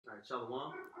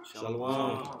Shalom.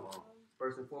 Shalom.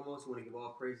 First and foremost, we want to give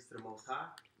all praises to the Most High.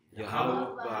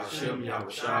 Yahweh, Ba'ashem,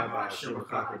 Yahushai, Ba'ashem,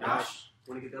 Hakadash. I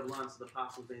want to give double honor to the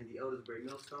apostles and the elders of Great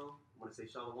Millstone. I want to say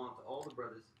shalom to all the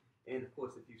brothers and, of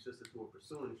course, the few sisters who are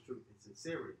pursuing this truth and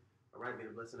sincerity. All right, may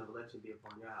the blessing of election be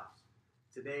upon your house.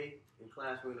 Today, in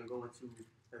class, we're going to go into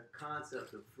the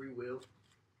concept of free will,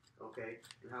 okay,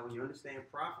 and how when you understand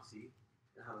prophecy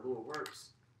and how the Lord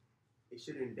works, it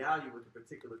should endow you with a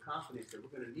particular confidence that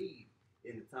we're going to need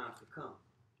in the times to come.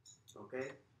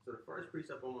 Okay? So the first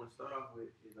precept I want to start off with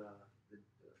is the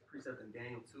precept in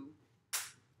Daniel 2.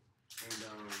 And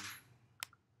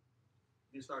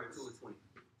you start at 2 and 20.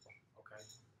 Okay.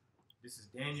 This is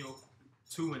Daniel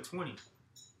 2 and 20.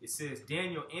 It says,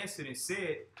 Daniel answered and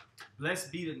said,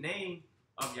 Blessed be the name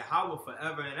of Yahweh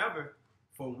forever and ever,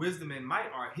 for wisdom and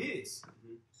might are his.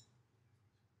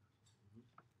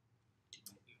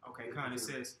 Okay, it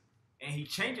says, and he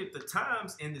changeth the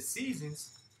times and the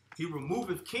seasons. He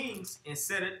removeth kings and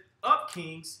setteth up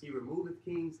kings. He removeth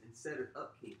kings and setteth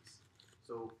up kings.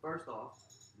 So first off,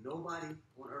 nobody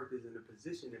on earth is in the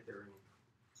position that they're in,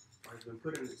 or has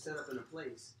been set up in a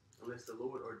place unless the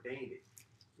Lord ordained it.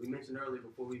 We mentioned earlier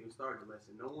before we even started the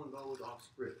lesson, no one goes off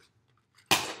script.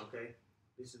 Okay?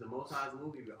 This is the Most High's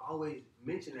movie. We always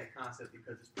mention that concept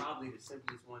because it's probably the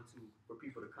simplest one for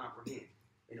people to comprehend.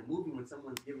 In a movie, when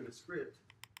someone's given a script,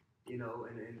 you know,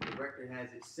 and the director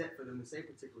has it set for them to say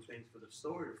particular things for the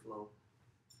story to flow,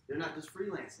 they're not just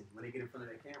freelancing when they get in front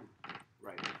of that camera.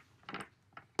 Right.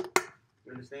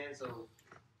 You understand? So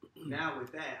now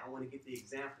with that, I want to get the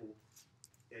example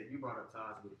that you brought up,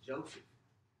 Taj, with Joseph.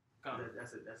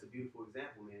 That's a beautiful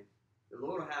example, man. The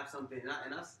Lord will have something, and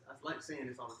I like saying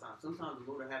this all the time. Sometimes the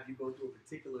Lord will have you go through a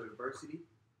particular adversity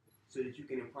so that you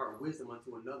can impart wisdom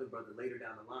unto another brother later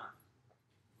down the line.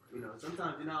 You know,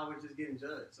 sometimes you're not always just getting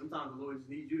judged. Sometimes the Lord just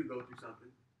needs you to go through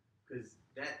something because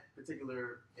that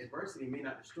particular adversity may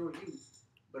not destroy you,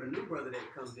 but a new brother that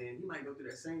comes in, he might go through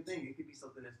that same thing. It could be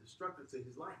something that's destructive to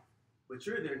his life. But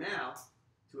you're there now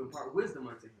to impart wisdom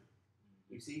unto him.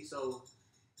 You see, so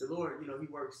the Lord, you know, he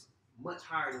works much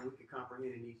higher than we can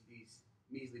comprehend in these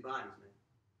measly bodies, man.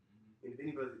 And if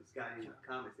anybody's got any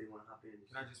comments they want to hop in.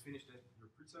 Can I just finish your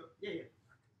precept? Yeah.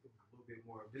 A little bit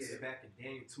more. This is back in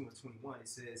Daniel 2 and 21. It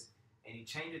says, and he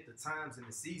changeth the times and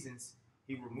the seasons.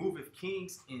 He removeth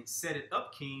kings and setteth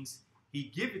up kings.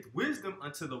 He giveth wisdom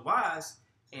unto the wise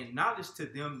and knowledge to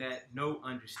them that know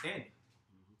understanding.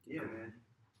 Yeah, man.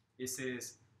 It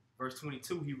says, verse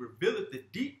 22, he revealeth the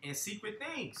deep and secret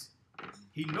things.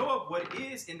 He knoweth what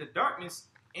is in the darkness,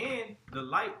 and the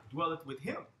light dwelleth with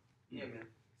him. Yeah, man.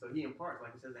 So he imparts,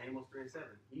 like it says in Amos 3 and 7.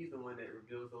 He's the one that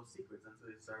reveals those secrets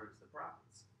unto his servants, the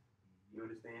prophets. You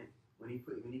understand? When he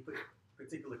put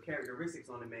particular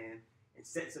characteristics on a man and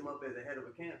sets him up as the head of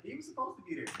a camp, he was supposed to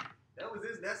be there.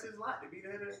 That's his lot, to be the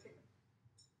head of that camp.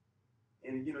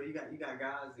 And you know, you got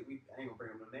guys that I ain't gonna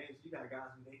bring them no names. You got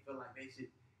guys who they feel like they should,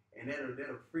 and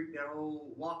that'll freak their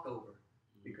whole walk over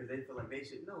because they feel like they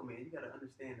should. No, man, you got to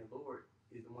understand the Lord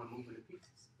is the one moving the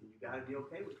pieces, and you got to be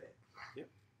okay with that.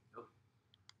 Yep.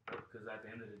 Because at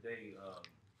the end of the day,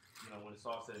 you know, when it's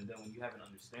all said and done, when you have an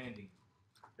understanding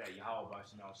that Yahweh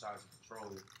Ba'ashem Yahushai is in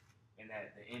control, and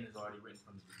that the end is already written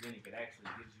from the beginning, it actually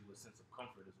gives you a sense of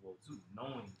comfort as well too,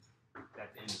 knowing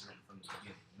that the end is written from the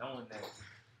beginning, knowing that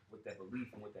with that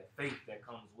belief and with that faith that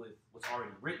comes with what's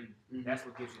already written, that's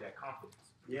what gives you that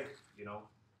confidence. Yeah. You know,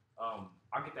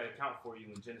 I'll get that account for you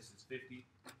in Genesis 50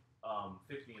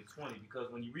 and 20,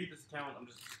 because when you read this account, I'm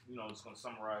just going to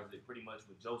summarize it pretty much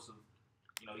with Joseph.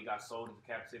 You know, he got sold into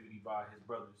captivity by his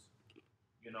brothers,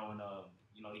 you know, and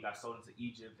he got sold into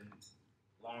Egypt, and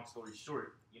long story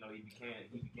short, you know, he began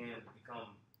to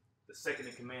become the second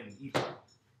in command in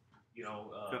Egypt. You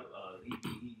know,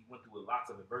 he went through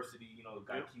lots of adversity, you know,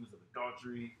 got accused of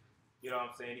adultery, you know what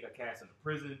I'm saying? He got cast into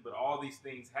prison, but all these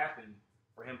things happened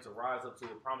for him to rise up to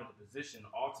a prominent position,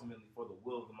 ultimately for the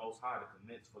will of the Most High to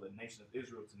commence for the nation of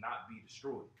Israel to not be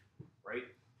destroyed, right?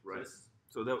 Right.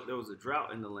 So there was a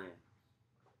drought in the land.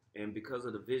 And because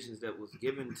of the visions that was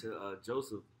given to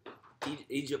Joseph,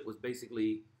 Egypt was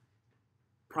basically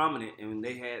prominent, and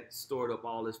they had stored up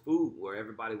all this food where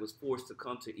everybody was forced to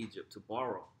come to Egypt to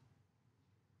borrow.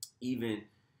 Even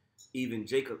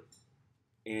Jacob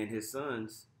and his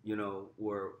sons, you know,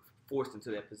 were forced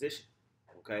into that position.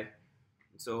 Okay?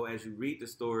 And so as you read the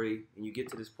story and you get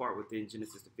to this part within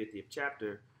Genesis the 50th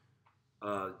chapter,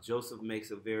 Joseph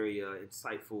makes a very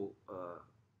insightful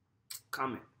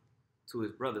comment to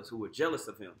his brothers who were jealous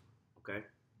of him. Okay?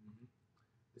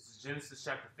 This is Genesis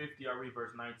chapter 50. I read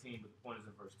verse 19, but the point is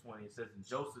in verse 20. It says, and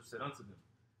Joseph said unto them,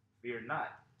 fear not,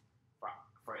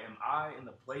 for am I in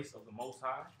the place of the Most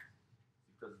High?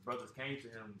 because his brothers came to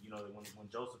him, you know, when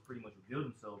Joseph pretty much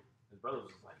revealed himself, his brothers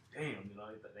was like, damn, you know,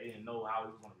 they didn't know how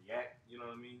he was going to react, you know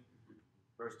what I mean?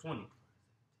 Verse 20.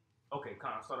 Okay,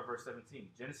 I'll start at verse 17.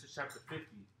 Genesis chapter 50,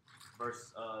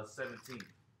 verse 17.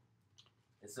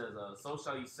 It says, so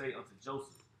shall you say unto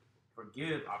Joseph,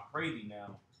 forgive, I pray thee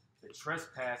now, the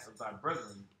trespass of thy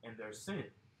brethren and their sin.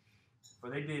 For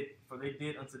they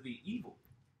did unto thee evil.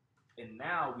 And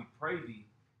now we pray thee,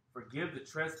 forgive the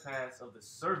trespass of the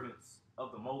servants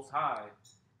of the Most High,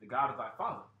 the God of thy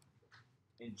father.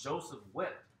 And Joseph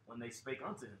wept when they spake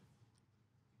unto him.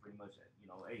 Pretty much, you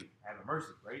know, hey, have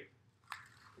mercy, right?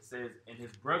 It says, and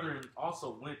his brethren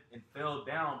also went and fell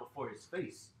down before his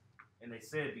face. And they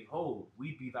said, behold,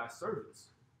 we be thy servants.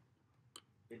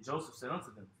 And Joseph said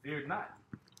unto them, fear not,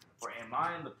 for am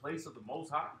I in the place of the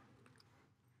Most High?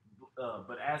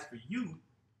 But as for you,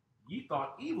 ye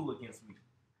thought evil against me.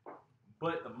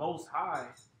 But the Most High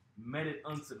meant it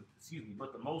unto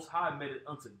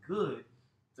good,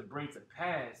 to bring to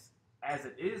pass, as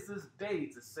it is this day,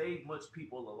 to save much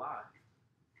people alive.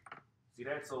 See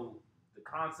that? So the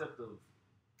concept of,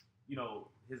 you know,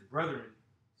 his brethren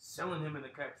selling him into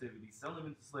captivity, selling him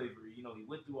into slavery, you know, he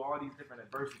went through all these different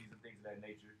adversities and things of that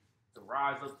nature to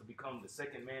rise up to become the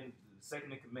second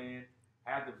in command,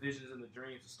 have the visions and the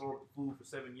dreams, to store up the food for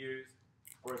 7 years,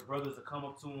 for his brothers to come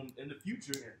up to him in the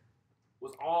future,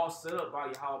 was all set up by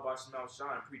Yahweh Shemal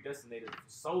Shah, predestinated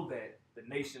so that the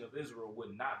nation of Israel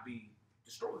would not be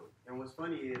destroyed. And what's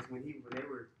funny is when they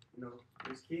were, you know,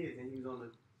 his kids, and he was on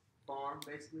the farm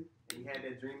basically, and he had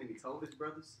that dream, and he told his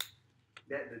brothers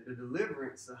that the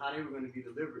deliverance of how they were going to be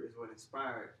delivered is what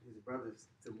inspired his brothers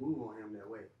to move on him that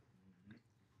way.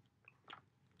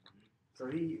 So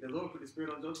the Lord put the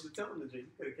spirit on Joseph to tell him the dream.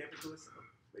 He could have kept it to himself,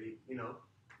 but he, you know.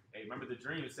 Hey, remember the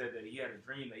dream? It said that he had a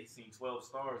dream that he seen 12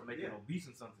 stars making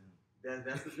obeisance unto him.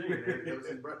 That's the dream. That was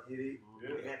his brother.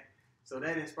 So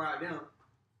that inspired them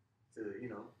to, you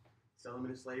know, sell him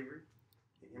into slavery,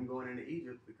 and him going into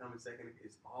Egypt, becoming second.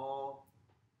 It's all.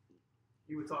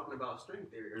 You were talking about string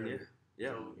theory earlier. Yeah.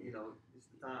 So, you know, it's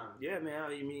the time. Yeah, man.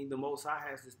 I mean, the Most High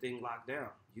has this thing locked down.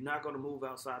 You're not going to move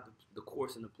outside the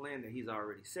course and the plan that He's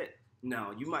already set.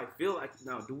 Now, you might feel like,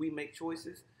 now, do we make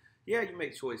choices? Yeah, you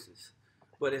make choices.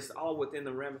 But it's all within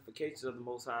the ramifications of the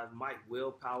Most High's might,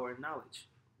 will, power, and knowledge.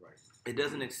 Right. It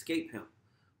doesn't escape Him.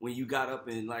 When you got up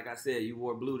and, like I said, you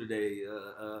wore blue today,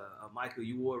 Michael,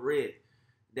 you wore red.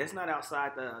 That's not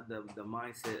outside the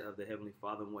mindset of the Heavenly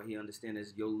Father and what He understands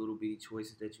as your little bitty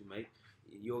choices that you make.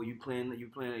 You playing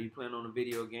on a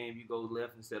video game, you go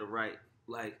left instead of right.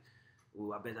 Like,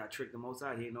 well, I bet I tricked the Most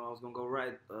High. He didn't know I was gonna go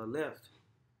right, left.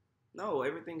 No,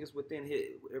 everything is within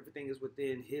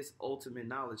His ultimate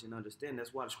knowledge and understanding.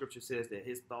 That's why the Scripture says that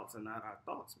His thoughts are not our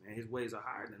thoughts, man. His ways are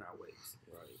higher than our ways.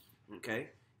 Right. Okay.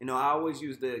 You know, I always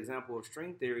use the example of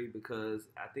string theory because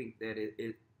I think that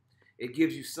it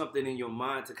gives you something in your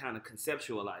mind to kind of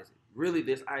conceptualize it. Really,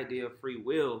 this idea of free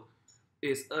will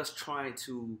is us trying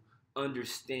to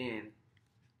understand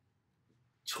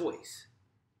choice,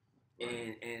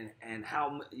 right, and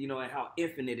how, you know, and how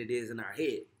infinite it is in our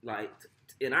head. Like,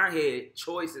 in our head,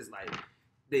 choice is like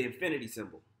the infinity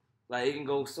symbol. Like, it can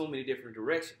go so many different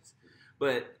directions.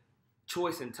 But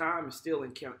choice and time is still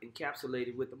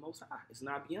encapsulated with the Most High. It's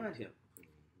not beyond Him.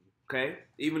 Okay?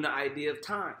 Even the idea of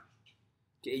time.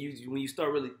 Okay, when you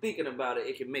start really thinking about it,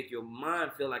 it can make your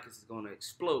mind feel like it's going to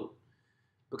explode.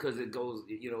 Because it goes,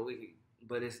 you know,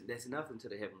 but that's nothing to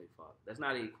the Heavenly Father. That's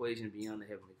not an equation beyond the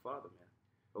Heavenly Father, man.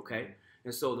 Okay?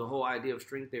 And so the whole idea of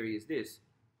string theory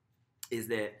is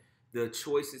that the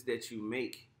choices that you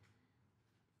make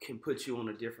can put you on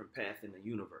a different path in the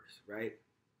universe, right?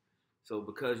 So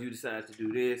because you decide to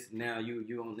do this, now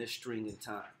you're on this string in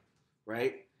time,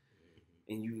 right?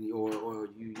 And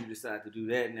you decide to do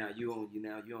that, now you're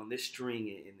on this string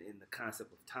in the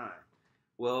concept of time.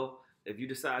 Well, if you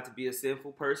decide to be a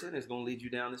sinful person, it's going to lead you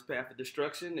down this path of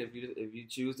destruction. If you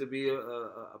choose to be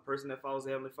a person that follows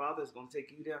the Heavenly Father, it's going to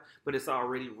take you down. But it's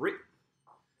already written.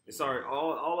 It's already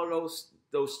all of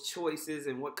those choices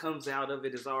and what comes out of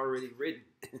it is already written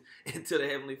into the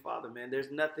Heavenly Father, man.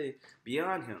 There's nothing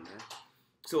beyond Him, man.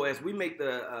 So as we make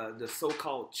the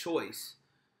so-called choice,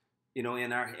 you know,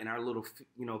 in our little,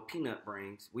 you know, peanut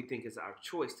brains, we think it's our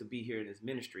choice to be here in His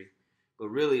ministry, but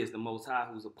really it's the Most High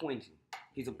who's appointing.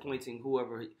 He's appointing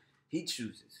whoever He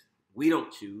chooses. We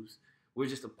don't choose. We're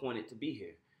just appointed to be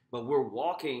here. But we're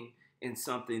walking in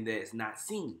something that is not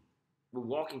seen. We're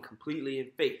walking completely in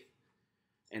faith.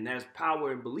 And there's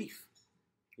power in belief,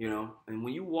 you know. And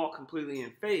when you walk completely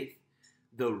in faith,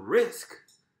 the risk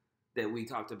that we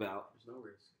talked about, there's no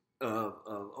risk.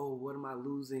 oh, what am I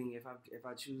losing if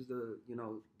I choose to,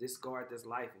 discard this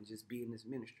life and just be in this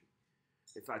ministry?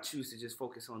 If I choose to just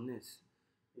focus on this,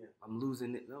 I'm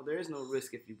losing it. No, there is no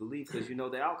risk if you believe, because you know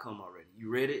the outcome already. You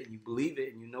read it and you believe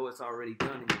it and you know it's already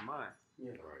done in your mind.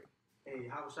 Yeah. Right. Hey,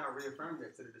 how shall I reaffirm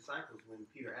that to the disciples when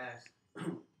Peter asked,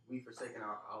 we forsaken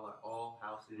our all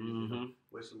houses,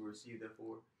 what should we receive that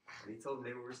for? And he told them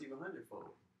they will receive 100-fold.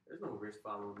 There's no risk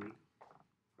following me.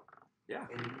 Yeah.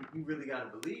 And you really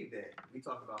got to believe that. We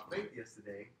talked about faith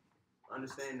yesterday.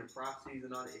 Understanding the prophecies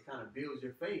and all that, it kind of builds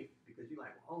your faith, because you're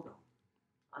like, well, hold on.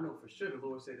 I know for sure the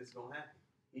Lord said this is going to happen.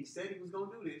 He said he was going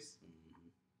to do this.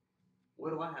 What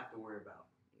do I have to worry about?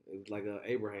 It was like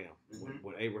Abraham.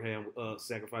 When Abraham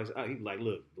sacrificed, he was like,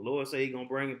 look, the Lord said he's going to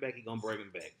bring it back, he's going to bring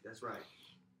it back. That's right.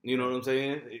 You know what I'm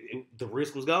saying? The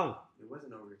risk was gone. There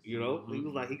wasn't no risk. He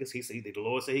was like, he said, the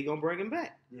Lord said he's going to bring him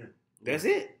back. Yeah. That's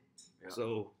it. Yeah.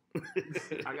 So.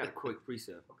 I got a quick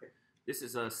precept. Okay. This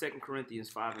is 2 Corinthians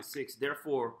 5 and 6.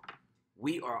 Therefore,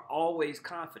 we are always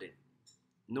confident,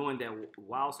 knowing that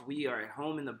whilst we are at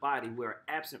home in the body, we are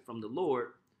absent from the Lord,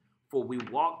 for we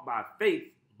walk by faith,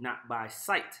 not by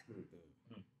sight.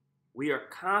 We are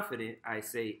confident, I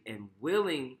say, and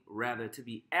willing rather to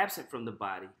be absent from the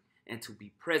body and to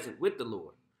be present with the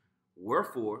Lord.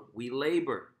 Wherefore, we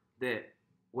labor that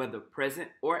whether present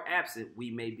or absent,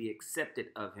 we may be accepted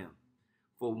of him.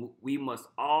 For we must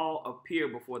all appear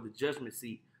before the judgment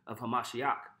seat of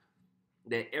Hamashiach,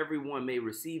 that everyone may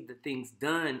receive the things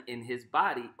done in his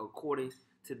body according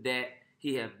to that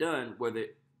he have done, whether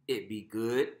it be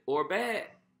good or bad.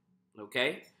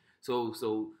 Okay? So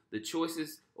the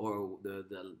choices or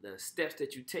the steps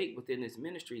that you take within this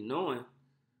ministry, knowing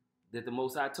that the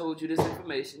Most High told you this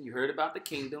information, you heard about the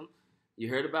kingdom, you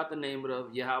heard about the name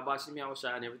of Yahweh Shem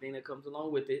Yahushua and everything that comes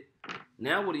along with it.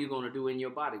 Now what are you going to do in your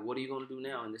body? What are you going to do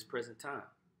now in this present time?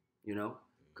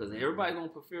 Because everybody's going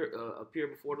to appear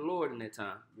before the Lord in that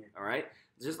time. Yeah. All right?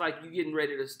 Just like you getting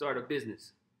ready to start a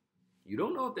business. You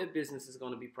don't know if that business is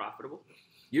going to be profitable.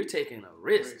 You're taking a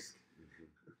risk.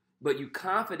 But you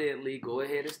confidently go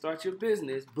ahead and start your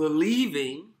business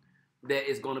believing that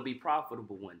it's going to be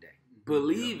profitable one day.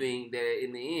 Believing that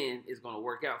in the end it's going to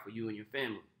work out for you and your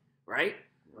family. Right?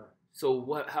 Right.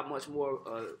 So how much more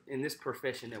in this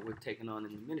profession that we're taking on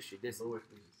in the ministry?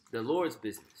 The Lord's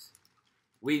business.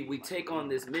 We take on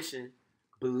this mission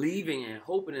believing and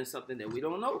hoping in something that we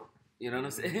don't know. You know what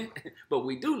I'm saying? But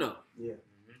we do know. Yeah.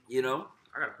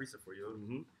 I got a precept for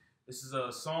you. This is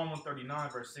Psalm 139,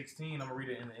 verse 16. I'm going to read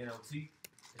it in the NLT.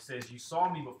 It says, you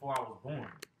saw me before I was born.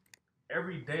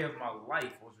 Every day of my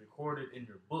life was recorded in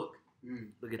your book.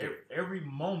 Look at that. Every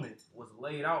moment was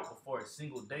laid out before a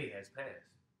single day has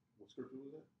passed. What scripture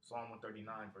was that? Psalm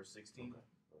 139, verse 16.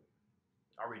 Okay.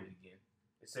 I'll read it again.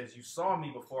 It says, you saw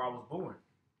me before I was born.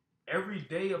 Every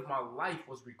day of my life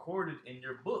was recorded in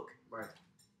your book. Right.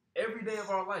 Every day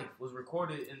of our life was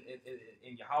recorded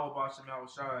in Yahweh Shem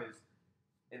Yahushua's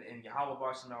in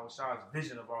Yahweh Shem Yahushua's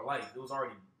vision of our life. It was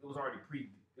already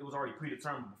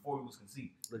predetermined before we was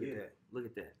conceived. Look at that. Look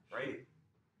at that. Right?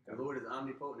 The Lord is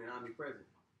omnipotent and omnipresent.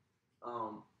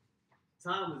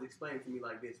 Time was explained to me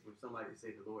like this when somebody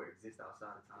said the Lord exists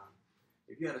outside of time.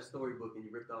 If you had a storybook and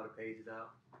you ripped all the pages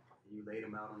out and you laid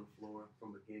them out on the floor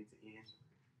from beginning to end,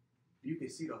 you can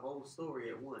see the whole story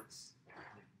at once.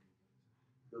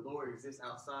 The Lord exists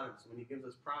outside of us. When he gives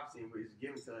us prophecy and he's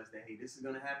giving to us that, hey, this is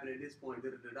going to happen at this point,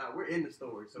 we're in the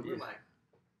story. So we're like,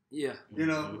 we're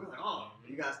like, oh,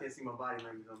 you guys can't see my body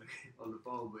language on the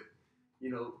phone, but,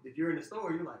 if you're in the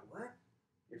story, you're like, what?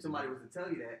 If somebody was to tell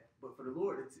you that, but for the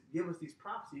Lord to give us these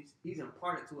prophecies, he's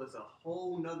imparted to us a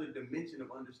whole nother dimension of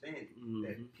understanding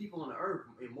that people on the earth,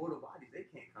 in mortal bodies, they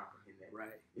can't comprehend that.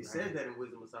 Right. It says that in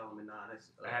Wisdom of Solomon 9.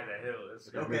 I had that hill. That's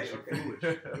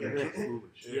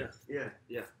foolish.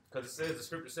 Yeah. Because the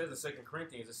scripture says in 2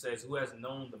 Corinthians, it says, who has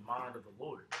known the mind of the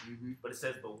Lord? But it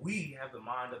says, but we have the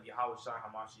mind of Yahweh Shai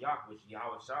HaMashiach, which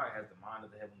Yahweh Shai has the mind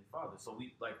of the Heavenly Father. So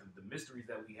we, like the mysteries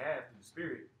that we have through the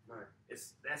Spirit,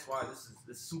 that's why this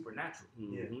is supernatural.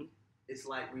 Yeah. It's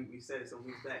like we said it some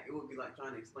weeks back. It would be like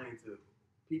trying to explain to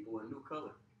people a new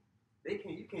color.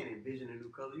 You can't envision a new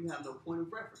color. You have no point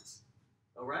of reference.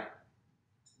 All right?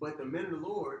 But the men of the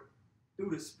Lord,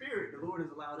 through the Spirit, the Lord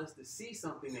has allowed us to see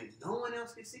something that no one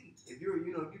else can see. If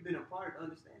you've been a part of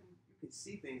understanding, you can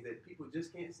see things that people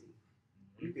just can't see.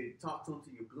 You can talk to them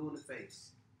till you're blue in the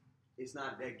face. It's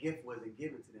not that gift wasn't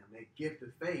given to them. That gift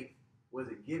of faith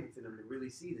wasn't given to them to really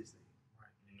see this thing.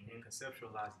 Right. And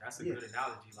conceptualize. That's a good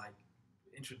analogy. Like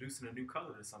introducing a new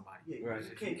color to somebody. Yeah. Right.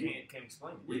 You can't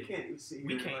explain it. We can't see.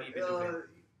 We can't even do that.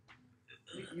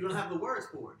 You don't have the words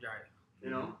for it. Right.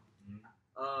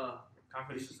 Can I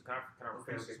finish this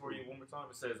Okay, for you one more time?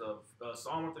 It says,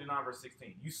 Psalm 139, verse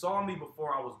 16. You saw me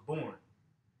before I was born.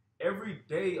 Every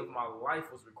day of my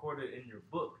life was recorded in your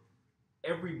book.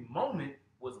 Every moment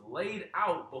was laid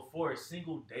out before a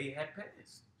single day had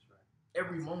passed. That's right.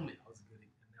 Every moment. That was a good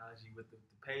analogy with the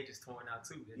pages torn out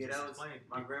too. That was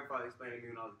my grandfather explained to me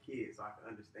when I was a kid, so I could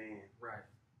understand. Right.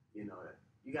 You know that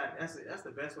that's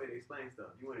the best way to explain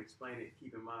stuff. You want to explain it,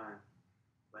 keep in mind,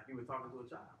 like you were talking to a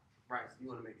child. Right. So you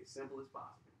want to make it simple as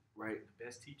possible. Right. The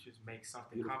best teachers make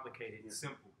something complicated and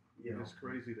simple. Yeah. It's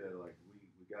crazy that like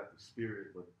we got the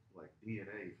spirit, but like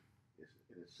DNA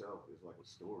in itself is like a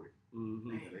story.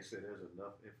 Mm-hmm. And they say there's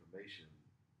enough information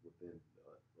within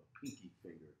a pinky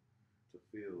finger to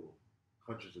fill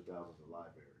hundreds of thousands of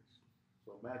libraries.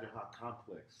 So imagine how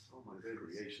complex this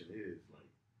creation is. Like,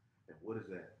 and what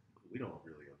is that? We don't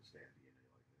really understand DNA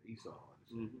like that. Esau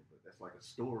understands it, but that's like a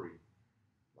story,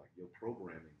 like your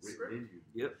programming written in you.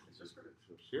 Yep. It's just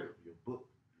your book.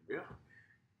 Yeah.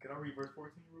 Can I read verse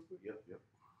 14 real quick? Yep.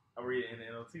 I'll read it in the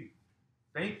NLT.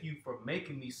 Thank you for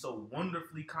making me so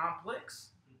wonderfully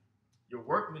complex. Your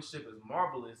workmanship is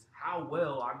marvelous. How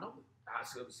well I know it.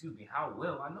 How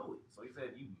well I know it. So he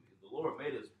said, the Lord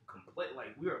made us complex.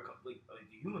 Like we are complete. Like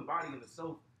the human body in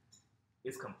itself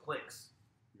is complex.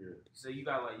 Yeah. So you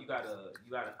got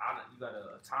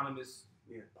autonomous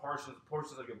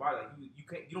portions of your body. Like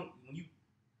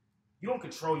you don't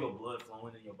control your blood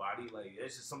flowing in your body. Like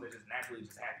it's just something that just naturally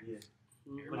just happens. Yeah.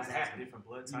 But it's happening. Different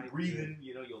blood You types. breathing,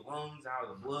 your lungs, how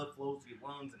the blood flows to your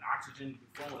lungs and oxygen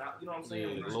flowing out. You know what I'm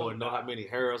saying? Yeah, the Lord know how many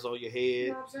hairs on your head. You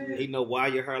know what I'm saying? He know why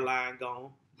your hairline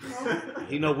gone.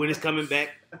 He know when it's coming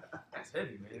back. That's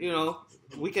heavy, man. You know,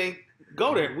 we can't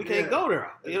go there. We can't go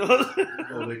there. You know.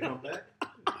 Oh, they come back.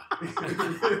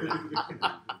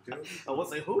 I would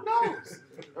say, who knows?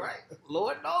 Right?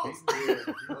 Lord knows.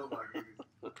 Oh my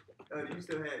goodness.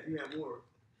 You had more.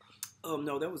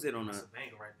 No, that was it on That's that. a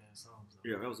banger right there in Psalms.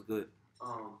 Yeah, that was good.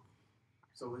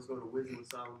 So let's go to Wisdom of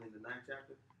Solomon, the 9th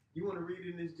chapter. You want to read it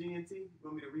in this GNT? You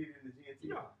want me to read it in the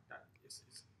GNT?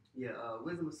 Yeah.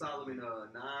 Wisdom of Solomon 9,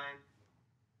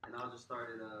 and I'll just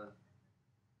start at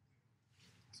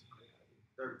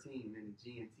 13 in the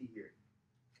GNT here.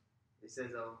 It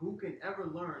says, who can ever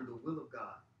learn the will of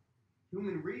God?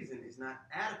 Human reason is not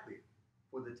adequate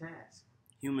for the task.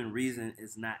 Human reason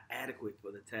is not adequate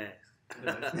for the task.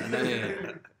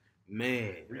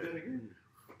 Man. Read that again.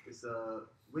 It's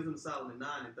Wisdom of Solomon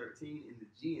 9 and 13 in the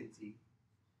GNT.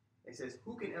 It says,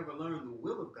 who can ever learn the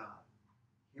will of God?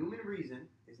 Human reason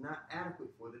is not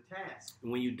adequate for the task.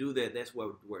 And when you do that, that's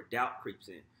where doubt creeps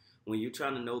in. When you're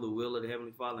trying to know the will of the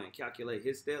Heavenly Father and calculate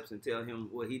His steps and tell Him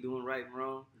what He's doing right and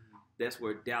wrong, that's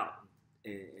where doubt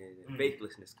and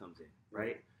faithlessness comes in,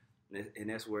 right? And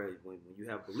that's where when you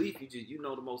have belief, you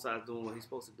know the Most High is doing what He's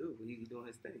supposed to do. He's doing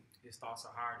His thing. His thoughts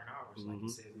are higher than ours, like he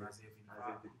says in Isaiah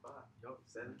 55. Yup.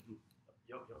 7.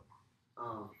 Yup.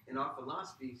 And our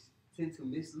philosophies tend to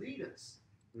mislead us.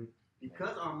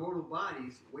 Because our mortal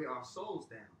bodies weigh our souls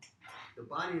down. The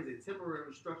body is a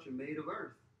temporary structure made of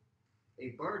earth, a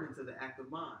burden to the active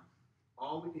mind.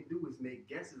 All we can do is make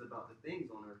guesses about the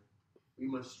things on earth. We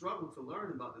must struggle to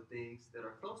learn about the things that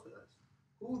are close to us.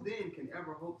 Who then can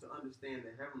ever hope to understand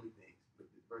the heavenly things?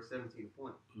 Verse 17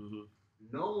 point.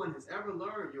 No one has ever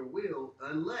learned your will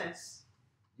unless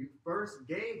you first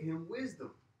gave him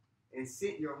wisdom and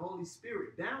sent your Holy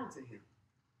Spirit down to him.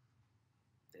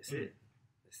 That's it.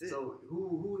 That's it. So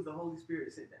who is the Holy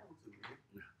Spirit sent down to,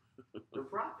 man? The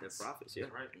prophets. The prophets, yeah.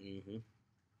 That's right. Mm-hmm.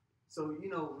 So,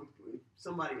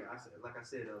 somebody, like I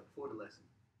said before the lesson,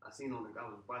 I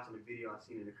was watching a video, I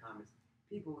seen in the comments,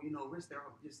 people, risk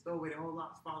just throw away their whole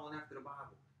lives following after the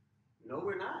Bible. No,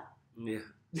 we're not. Yeah.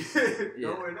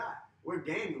 No, we're not. We're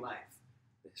gaining life.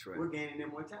 That's right. We're gaining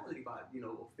immortality by,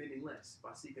 offending less,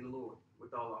 by seeking the Lord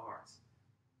with all our hearts.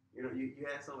 You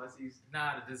had somebody see.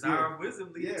 Nah, the desire of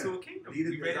wisdom leads to a kingdom. We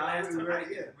read it last time, right?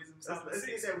 Yeah. Wisdom of Solomon Let's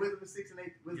 6. get that Wisdom 6 and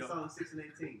 8. Wisdom Solomon 6 and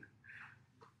 18.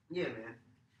 Yeah, man.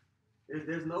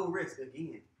 There's no risk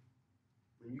again.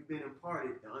 When you've been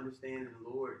imparted, the understanding of the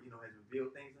Lord, has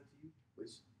revealed things unto you,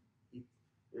 which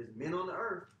there's men on the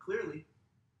earth, clearly,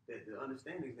 that the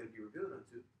understanding is going to be revealed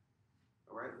unto.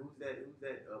 All right? Who's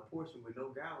that portion with no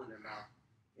guile in their mouth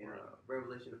in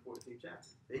Revelation, the 14th chapter?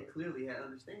 They clearly had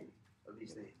understanding of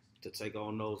these things. To take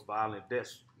on those violent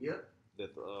deaths. Yep.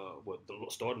 That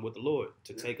starting with the Lord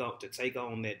to take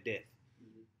on that death.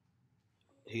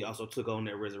 He also took on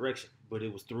that resurrection, but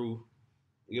it was through.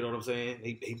 You know what I'm saying?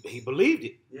 He believed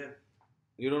it. Yeah.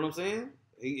 You know what I'm saying?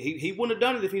 He wouldn't have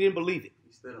done it if he didn't believe it.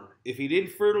 He stood on it. If he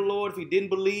didn't fear the Lord, if he didn't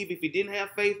believe, if he didn't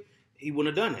have faith, he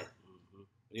wouldn't have done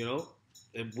that.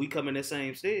 And we come in that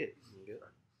same stead.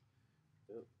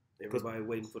 Everybody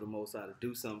waiting for the Most High to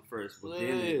do something first, but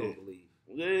then they gonna believe.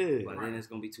 Yeah. But then it's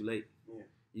gonna be too late. Yeah.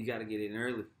 You got to get in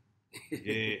early.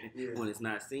 Yeah. When it's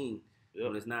not seen. Yep.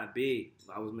 When it's not big.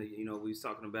 We was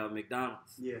talking about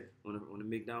McDonald's. Yeah. When the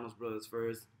McDonald's brothers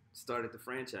first started the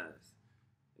franchise,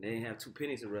 and they didn't have 2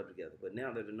 pennies to rub together, but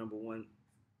now they're the number 1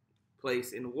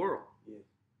 place in the world. Yeah.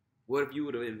 What if you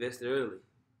would have invested early?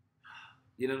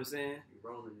 You know what I'm saying?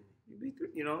 You're rolling in it. You be,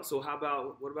 so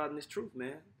what about in this truth,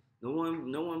 man? No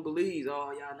one believes,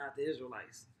 oh, y'all not the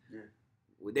Israelites. Yeah.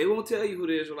 Well, they won't tell you who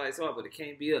the Israelites are, but it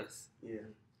can't be us. Yeah.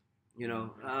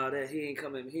 That he ain't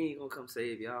gonna come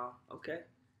save y'all. Okay.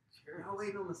 Y'all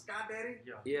waiting on the Sky Daddy?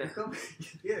 Yeah.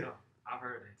 Yeah. I've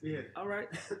heard that. Yeah. All right.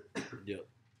 Yep.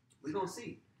 We're gonna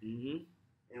see. Mm-hmm.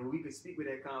 And we can speak with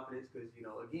that confidence because,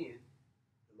 again,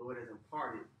 the Lord has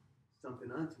imparted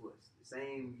something unto us. The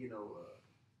same,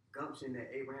 gumption that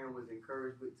Abraham was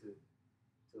encouraged with to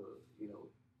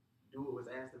do what was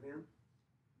asked of him.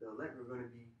 The elect are going to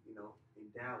be,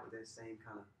 endowed with that same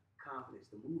kind of confidence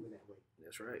to move in that way.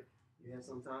 That's right. You have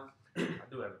sometimes? I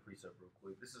do have a precept real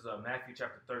quick. This is Matthew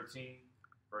chapter 13,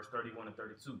 verse 31 and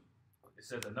 32. It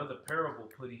says, another parable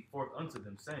put he forth unto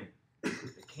them, saying,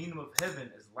 the kingdom of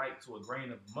heaven is like to a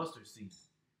grain of mustard seed,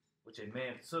 which a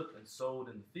man took and sowed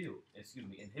in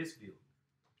his field,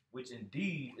 which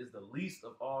indeed is the least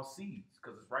of all seeds.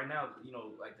 Because right now,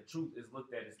 like the truth is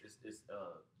looked at as it's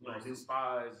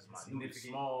despised, it's minute, it's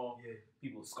small. Yeah.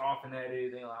 People scoffing at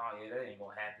it. They're like, oh yeah, that ain't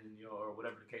gonna happen, or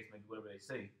whatever the case may be, whatever they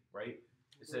say, right?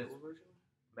 It says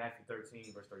Matthew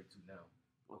 13, verse 32 now.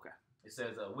 Okay. It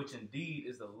says, which indeed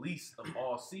is the least of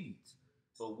all seeds,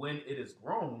 but when it is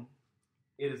grown,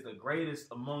 it is the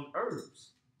greatest among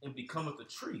herbs, and becometh a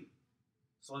tree,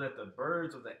 so that the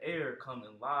birds of the air come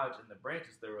and lodge in the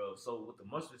branches thereof. So with the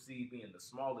mustard seed being the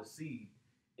smallest seed,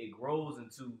 it grows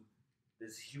into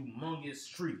this humongous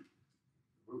tree.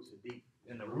 Roots are deep.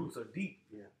 And the roots are deep.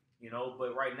 Yeah.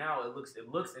 But right now it looks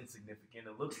insignificant.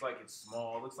 It looks like it's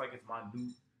small. It looks like it's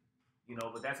minute.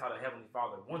 But that's how the Heavenly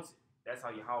Father wants it. That's how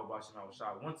Yahweh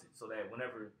Shai wants it. So that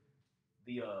whenever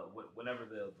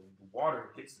the water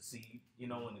hits the seed,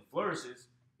 and it flourishes,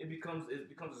 it becomes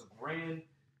this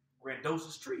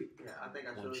grandiose tree. Yeah, I think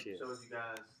I showed you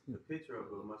guys the picture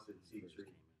of a mustard seed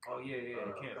tree. Oh yeah,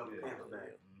 camp.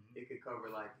 It could cover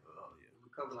like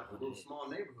a little small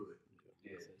neighborhood.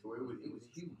 Yeah. So it was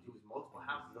huge. It was multiple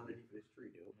houses underneath this tree.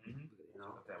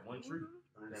 That one tree.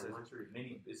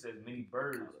 It says many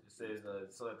birds. It says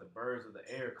so that the birds of the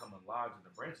air come and lodge in the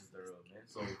branches thereof, man.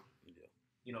 So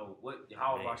what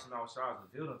Yahweh Shai has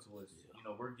revealed unto us,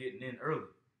 we're getting in early.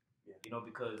 Yeah.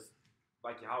 Because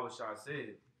like Yahweh Shai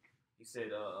said, he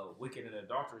said, wicked and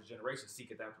adulterous generation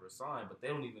seeketh after a sign, but they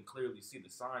don't even clearly see the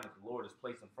sign that the Lord has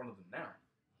placed in front of them now.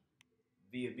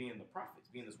 Via being the prophets,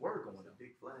 being this word going on.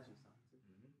 Big flashing sign.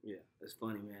 Yeah, it's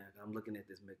funny, man. I'm looking at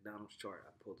this McDonald's chart.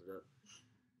 I pulled it up.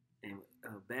 And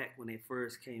back when they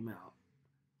first came out,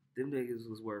 them niggas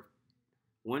was worth,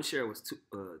 one share was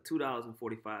 $2.45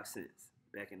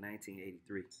 back in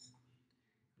 1983.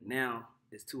 Now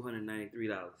it's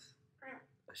 $293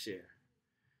 a share.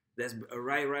 That's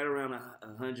right around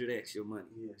 100x your money.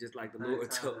 Yeah. Just like the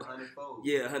Lord told. 100-fold.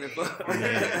 Yeah, 100-fold.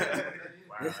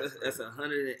 That's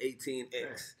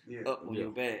 118x up on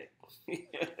your bag.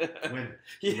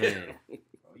 Yeah.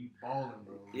 Oh, you balling,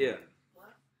 bro. Yeah.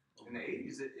 In the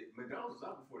 80s, McDonald's was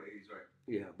out before the 80s, right?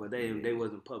 Yeah, but they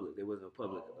wasn't public. They wasn't a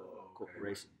public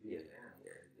corporation. Yeah.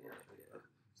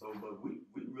 So, but we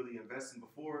really investing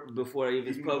before it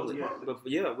even public.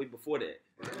 We before that.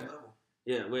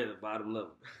 Yeah, we're at the bottom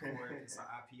level. It's an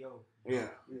IPO. Yeah.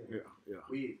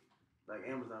 We like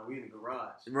Amazon. We in the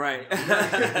garage. Right.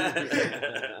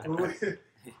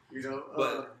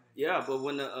 But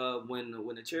when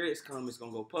the chariots come, it's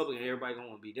gonna go public, and everybody gonna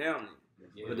want to be down there.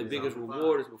 Yeah, but the biggest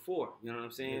reward is before. You know what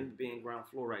I'm saying? Yeah. Being ground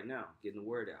floor right now, getting the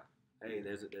word out. Hey,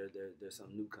 there's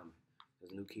something new coming.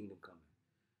 There's a new kingdom coming.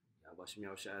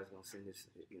 Yahweh Shai is gonna send this.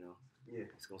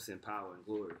 It's gonna send power and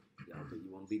glory.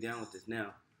 You want to be down with this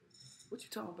now? What you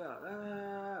talking about?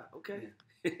 Okay.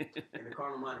 And the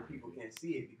carnal-minded people can't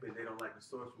see it because they don't like the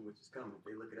source from which it's coming.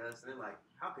 They look at us and they're like,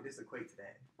 "How could this equate to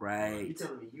that?" Right. You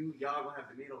telling me y'all gonna have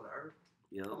to meet on the earth?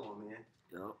 Yep. Come on, man.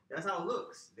 Yep. That's how it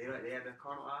looks. They have the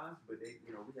carnal eyes, but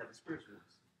we have the spiritual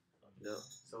ones. Yep.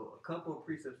 So a couple of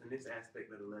precepts in this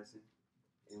aspect of the lesson,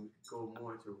 and we go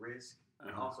more into risk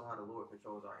and also how the Lord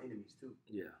controls our enemies too.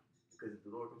 Yeah. Because if the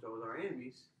Lord controls our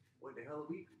enemies, what the hell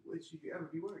what should you ever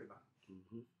be worried about?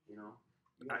 Mm-hmm. You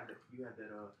had that.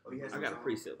 I got a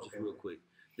precept just real quick.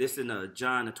 This in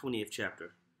John the 20th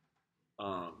chapter,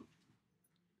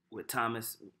 with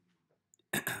Thomas.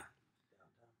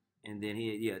 And then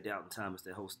doubting Thomas,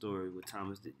 that whole story with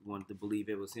Thomas that wanted to believe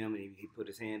it was him, and he put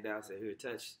his hand out, said, "Here,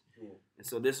 touch." Yeah. And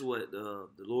so this is what the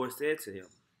Lord said to him.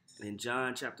 In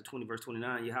John chapter 20, verse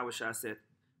 29, Yahushua said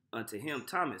unto him,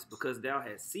 "Thomas, because thou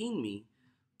hast seen me,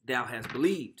 thou hast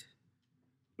believed.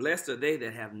 Blessed are they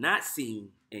that have not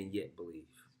seen and yet believe."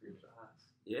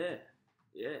 Yeah.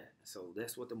 So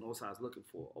that's what the Most High is looking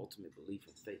for, ultimate belief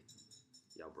and faith.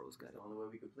 Y'all bros got it. The only way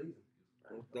we could please him.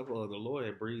 Right? That's what the Lord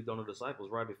had breathed on the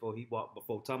disciples right before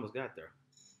before Thomas got there.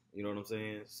 You know what I'm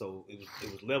saying? So it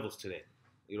was levels to that.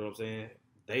 You know what I'm saying?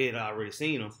 They had already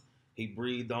seen him. He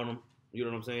breathed on them. You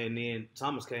know what I'm saying? And then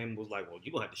Thomas came and was like, "Well,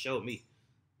 you're going to have to show me."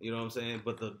 You know what I'm saying?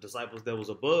 But the disciples that was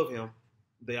above him,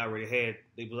 they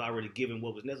was already given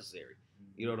what was necessary.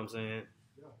 You know what I'm saying?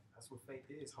 Yeah, that's what faith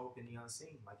is, hope in the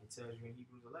unseen, like it tells you in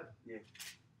Hebrews 11. Yeah.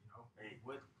 You know,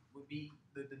 what would be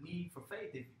the need for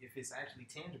faith if it's actually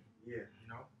tangible? Yeah. You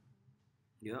know?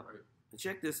 Yep. Right. And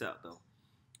check this out, though.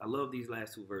 I love these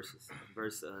last two verses.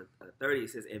 Verse 30, it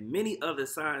says, "And many other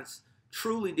signs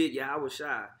truly did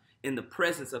Yahushua in the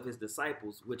presence of his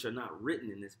disciples, which are not written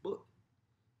in this book."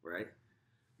 Right?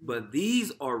 "But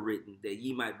these are written that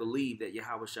ye might believe that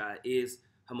Yahushua is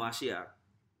Hamashiach,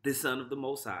 the Son of the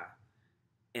Most High,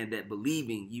 and that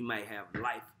believing you might have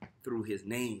life through his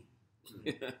name."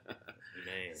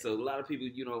 So a lot of people,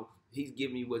 he's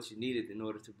giving you what you needed in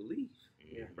order to believe.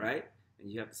 Yeah. Right?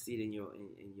 And you have to see it in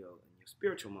your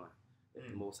spiritual mind. That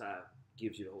the Most High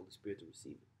gives you the Holy Spirit to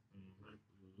receive it.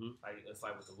 Like it's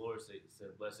like what the Lord said,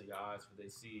 "Blessed are your eyes for they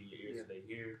see, and your ears for they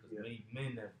hear." Because many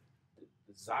men have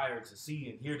desire to see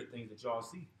and hear the things that y'all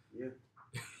see. Yeah.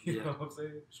 You know what I'm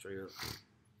saying? Straight up.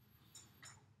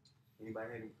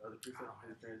 Anybody have any other precepts in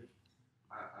the transition?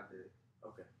 I did.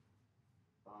 Okay.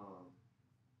 Let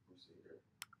me see here.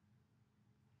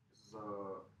 This is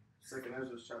Second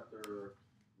Ezra chapter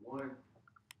 1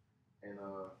 and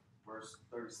verse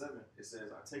 37. It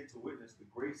says, "I take to witness the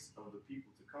grace of the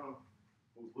people to come,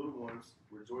 whose little ones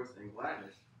rejoice in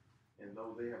gladness, and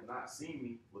though they have not seen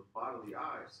me with bodily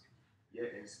eyes,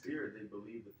 yet in spirit they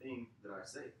believe the thing that I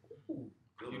say." Ooh,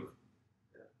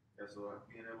 Yeah. So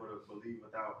being able to believe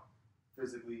without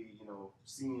physically,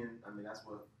 seeing, that's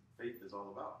what faith is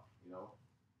all about,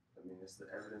 it's the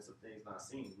evidence of things not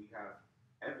seen. We have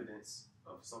evidence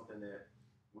of something that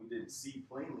we didn't see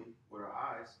plainly with our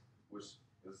eyes, which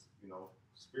is,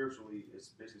 spiritually, it's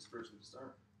basically spiritually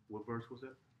discerned. What verse was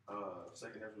that?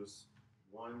 Second Ezra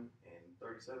 1 and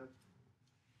 37.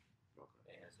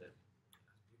 Man, that's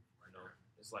beautiful.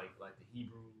 It's like the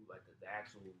Hebrew, like the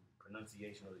actual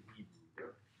pronunciation of the Hebrew.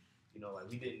 Like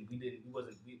we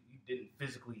didn't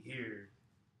physically hear,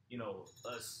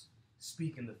 us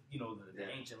speaking the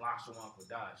ancient Lashon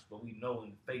Kodash, but we know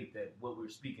in faith that what we're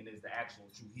speaking is the actual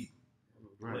true Hebrew.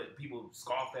 Right. But people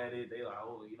scoff at it. They like,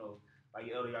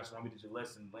 like Elder Yashima, we did your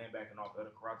lesson, laying back and off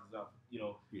Elder Karatas out,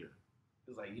 Yeah.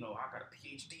 It's like, I got a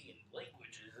PhD in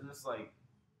languages, and it's like,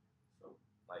 so,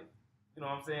 like, you know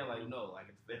what I'm saying? Like, no, like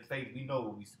in faith, we know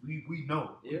what we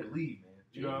know, we believe, man.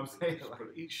 You know what I'm saying?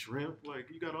 Like, eat shrimp, like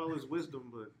you got all this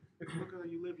wisdom, but look how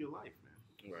you live your life,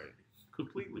 man. Right.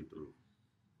 Completely through.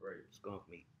 Right. Skunk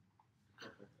meat.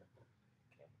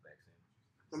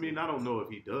 I don't know if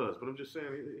he does, but I'm just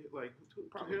saying, like,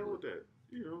 what the hell with that?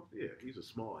 He's a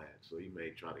small hat, so he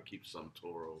may try to keep some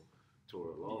Torah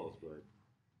laws, but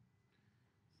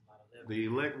the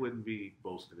elect wouldn't be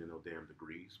boasting in no damn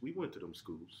degrees. We went to them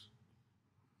schools.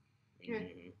 Yeah.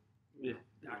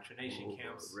 Indoctrination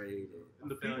camps.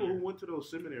 And the people who went to those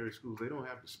seminary schools, they don't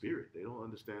have the spirit. They don't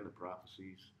understand the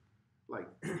prophecies. Like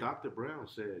Dr. Brown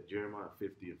said, Jeremiah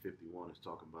 50 and 51 is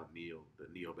talking about the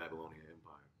Neo-Babylonian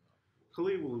Empire.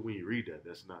 Clearly, when you read that,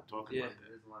 that's not talking about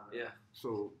that. Yeah.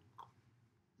 So,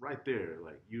 right there,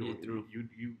 like you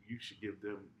should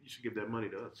give that money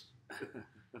to us.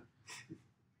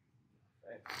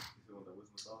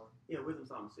 Wisdom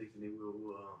Psalm 6, and then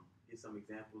we'll get some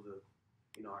examples of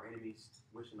our enemies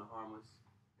wishing to harm us,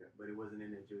 but it wasn't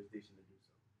in their jurisdiction to do so.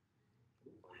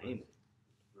 Haman.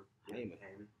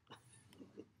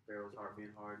 Pharaoh's heart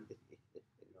being hardened.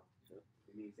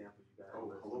 Any examples you got?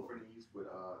 Holofernes with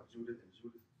Judith and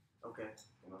Judith. Okay.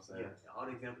 You know what I'm saying? Yeah, all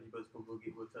the examples you both come, we'll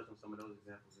touch on some of those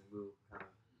examples, and we'll kind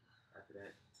of after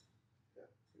that.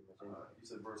 Yeah. You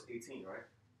said verse 18, right?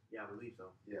 Yeah, I believe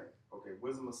so. Yeah. Okay.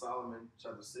 Wisdom of Solomon,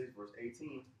 chapter 6, verse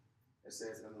 18. It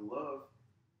says, "And love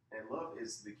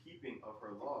is the keeping of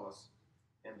her laws,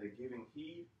 and the giving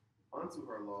heed unto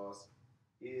her laws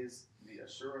is the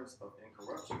assurance of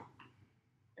incorruption.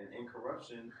 And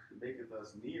incorruption maketh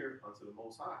us near unto the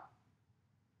Most High.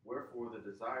 Wherefore the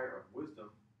desire of wisdom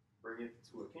bringeth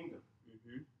to a kingdom."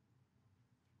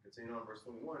 Continuing on verse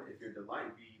 21, if your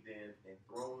delight be then in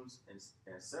thrones and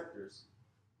scepters,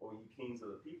 O ye kings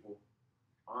of the people,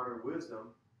 honor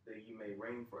wisdom that ye may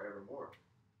reign forevermore.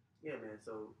 Yeah, man.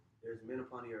 So there's men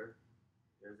upon the earth.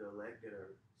 There's the elect that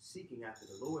are seeking after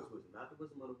the Lord's wisdom, not the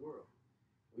wisdom of the world.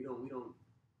 We don't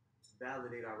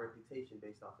validate our reputation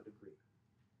based off of degree.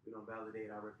 We don't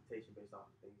validate our reputation based off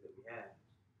of the things that we have.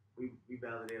 We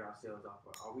validate ourselves off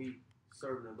of, are we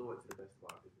serving the Lord to the best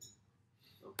of our ability?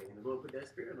 Okay, and the Lord put that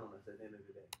spirit on us at the end of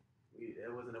the day. That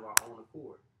wasn't of our own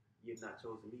accord. You have not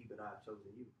chosen me, but I have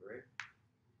chosen you, correct?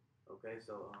 Okay,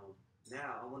 so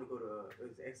now I want to go to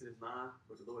Exodus 9,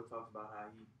 where the Lord talks about how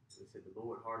he said the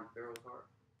Lord hardened Pharaoh's heart.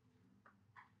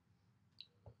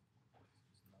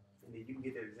 And then you can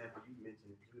get that example you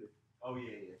mentioned, Judith. Oh,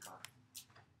 yeah.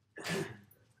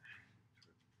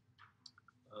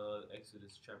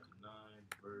 Exodus chapter 9,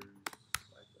 verse,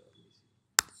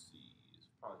 let's see, it's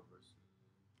probably verse.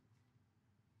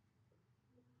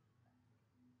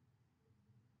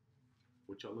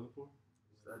 What y'all looking for?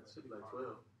 That should be like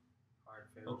 12.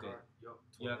 Okay.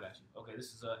 Yeah, I got you. Okay,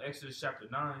 this is Exodus chapter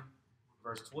 9,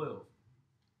 verse 12.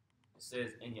 It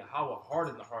says, and Yahweh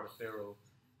hardened the heart of Pharaoh,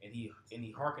 and he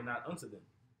hearkened not unto them.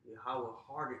 Yahweh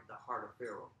hardened the heart of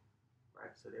Pharaoh.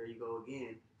 Right? So there you go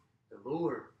again. The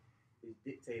Lord is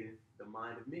dictating the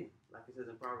mind of men. Like it says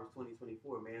in Proverbs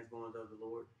 20:24, man's going of the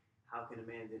Lord. How can a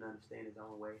man then understand his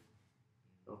own way?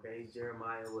 Okay,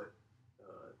 Jeremiah,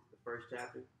 the first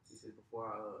chapter, he says,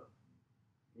 before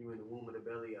you were in the womb of the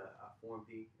belly, I formed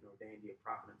thee and ordained thee a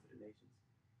prophet unto the nations.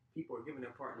 People are giving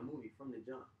their part in the movie from the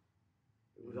jump.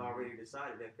 It was already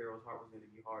decided that Pharaoh's heart was going to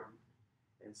be hardened.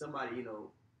 And somebody,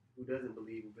 who doesn't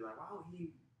believe will be like, why would he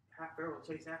have Pharaoh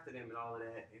chase after them and all of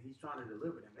that, and he's trying to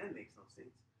deliver them? That makes no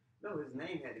sense. No, his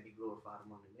name had to be glorified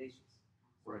among the nations.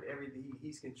 So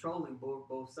he's controlling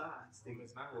both sides.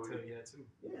 It's not going to tell you that too.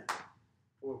 Yeah,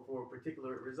 for a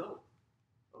particular result.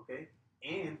 Okay,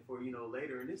 and for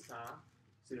later in this time,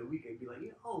 so that we can be like, he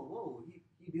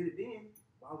did it then.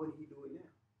 Why wouldn't he do it now?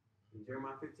 In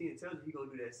Jeremiah 15, it tells you he's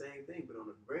gonna do that same thing, but on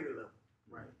a greater level.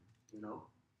 Right.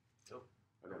 So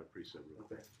I got a precept real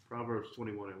quick. okay. Proverbs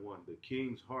 21:1. The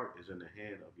king's heart is in the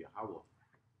hand of Yahweh.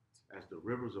 As the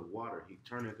rivers of water, he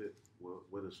turneth it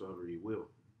whithersoever he will.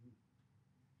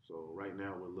 So right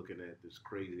now we're looking at this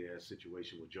crazy ass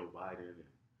situation with Joe Biden and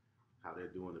how they're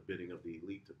doing the bidding of the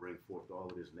elite to bring forth all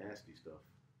of this nasty stuff.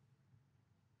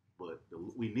 But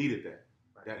we needed that.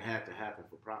 Right. That had to happen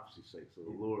for prophecy's sake. So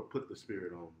the Lord put the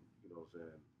spirit on,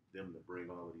 them to bring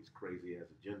all of these crazy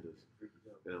ass agendas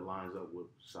that lines up with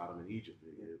Sodom and Egypt.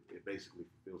 It basically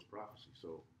fulfills prophecy.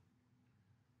 So,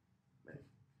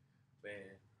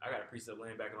 Man, I got a precept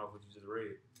laying back off what you just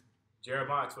read.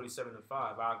 Jeremiah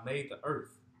 27:5. I've made the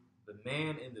earth, the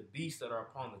man and the beast that are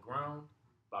upon the ground,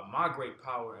 by my great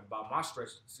power and by my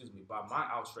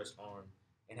outstretched arm,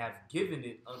 and have given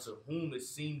it unto whom it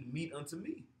seemed meet unto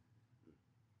me.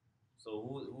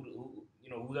 So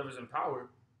whoever's in power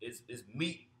is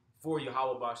meet for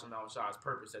Yahweh Basham Al-Shah's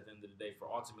purpose at the end of the day,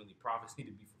 for ultimately prophecy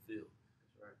to be fulfilled.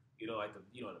 That's right. Like the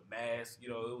mass, it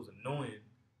was annoying.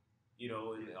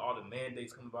 And all the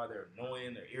mandates coming by, they're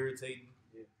annoying, they're irritating.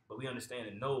 Yeah. But we understand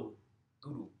and know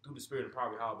through the spirit and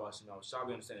power of Yahweh Basham Al-Shah,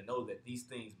 we understand and know that these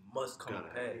things must come to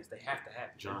pass. They have to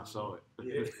happen. John saw it.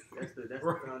 Yeah, that's the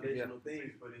foundational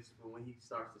thing for this. For when he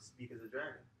starts to speak as a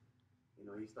dragon,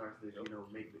 he starts to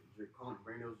make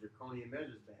bring those draconian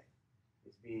measures back.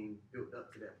 It's being built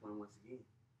up to that point once again.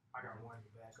 I got one to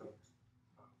back up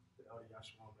the Elder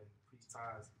Yashua and priest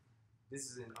ties. This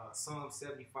is in Psalm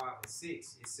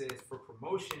 75:6. It says, "For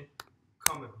promotion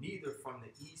cometh neither from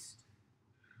the east,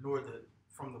 nor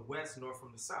from the west, nor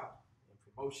from the south." And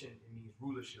promotion, it means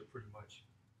rulership, pretty much.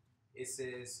 It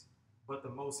says, "But the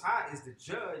Most High is the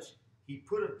judge. He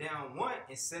put down one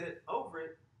and set it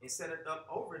up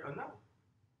over it another."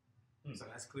 So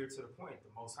that's clear to the point. The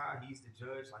Most High, he's the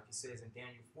judge, like it says in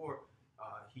Daniel 4.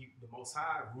 The Most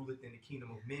High ruleth in the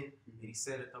kingdom of men, and he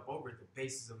set it up over it, the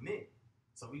bases of men.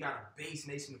 So we got a base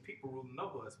nation of people ruling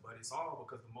over us, but it's all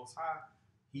because the Most High,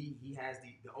 he has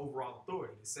the overall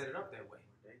authority to set it up that way.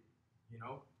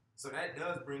 So that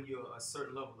does bring you a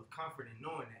certain level of comfort in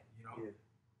knowing that, Yeah.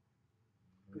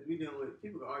 Because we dealing with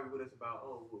people can argue with us about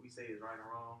what we say is right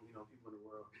or wrong. People in the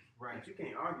world. Right. But you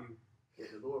can't argue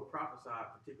that the Lord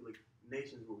prophesied particular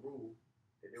nations will rule,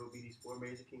 that there will be these 4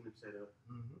 major kingdoms set up.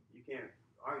 Mm-hmm. You can't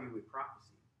argue with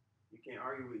prophecy. You can't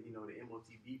argue with, the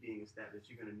MOTB being established.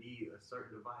 You're going to need a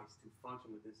certain device to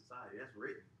function within society. That's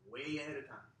written way ahead of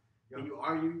time. Yeah. Can you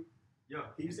argue?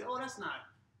 Yeah. Can you say, that's not?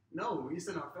 No, it's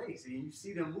in our face. And you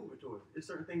see them moving towards it. There's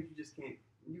certain things you just can't.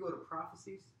 When you go to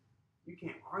prophecies, you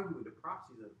can't argue with the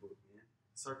prophecies of the book, man.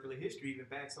 circular history even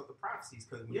backs up the prophecies,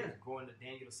 because when you go into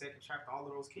Daniel the 2nd chapter, all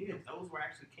of those kingdoms, those were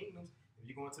actually kingdoms. If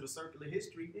you go into the circular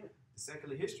history, the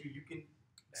secular history, you can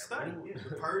study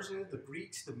the Persians, the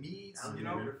Greeks, the Medes. You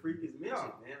know, the freak is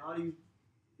mentioned, man. All these,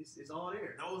 it's all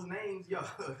there. Those names,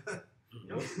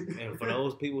 And for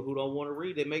those people who don't want to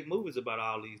read, they make movies about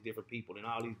all these different people and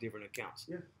all these different accounts.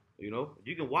 Yeah. You know,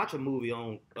 you can watch a movie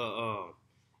on all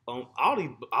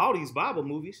these Bible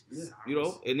movies. Yeah. You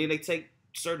know, and then they take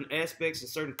certain aspects and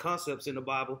certain concepts in the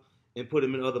Bible and put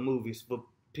them in other movies for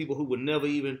people who would never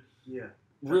even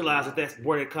realize that that's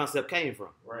where that concept came from.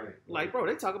 Right. Like, bro,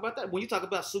 they talk about that. When you talk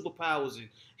about superpowers and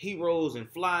heroes and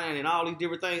flying and all these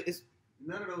different things, it's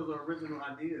none of those are original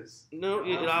ideas. no,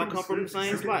 it all come from the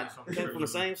same spot. It came from the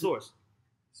same source.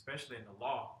 Especially in the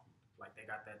law, like they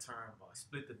got that term,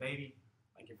 split the baby.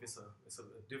 Like if it's a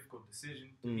difficult decision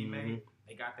to be made,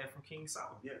 they got that from King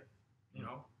Solomon. Yeah. You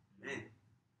know, man.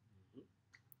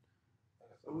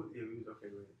 So we was okay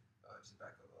with it. Just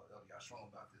back up, y'all strong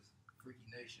about this freaky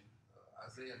nation.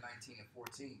 Isaiah 19 and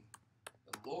 14.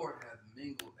 The Lord hath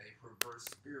mingled a perverse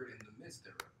spirit in the midst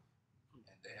thereof,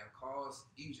 and they have caused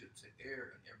Egypt to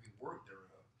err in every work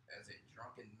thereof, as a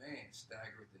drunken man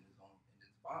staggereth in his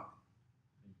vomit.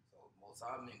 So Most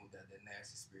High mingled that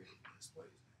nasty spirit in this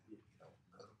place, man. You know,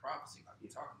 because of prophecy, like we're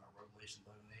talking about Revelation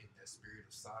 11:8, that spirit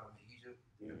of Sodom and Egypt,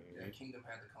 that kingdom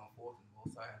had to come forth, and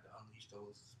Most High had to unleash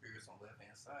those spirits on the left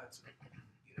hand side to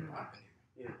get it popping here.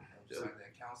 Yeah. You know, just like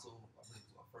that council, I believe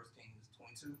it was 1 Kings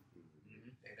 22.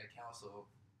 They had that council of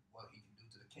what he can do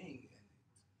to the king, and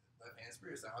the left hand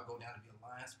spirit said, I'll go down to be a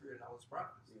lion spirit and all his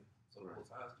prophets. So Most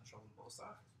High is controlling both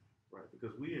sides. Right,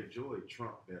 because we enjoyed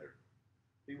Trump better.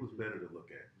 He was better to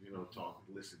look at, talk,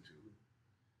 listen to.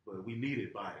 But we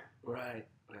needed Biden. Right.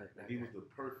 He was the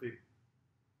perfect,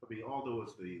 although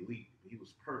it's the elite, he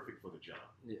was perfect for the job.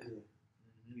 Yeah.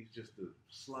 He's just a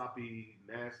sloppy,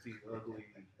 nasty, ugly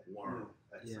worm.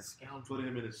 Yeah. Put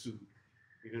him in a suit.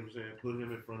 You know what I'm saying? Put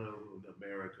him in front of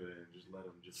America and just let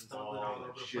him just fall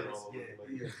and shit all over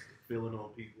the place, filling on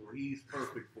people. He's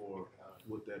perfect for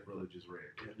what that brother just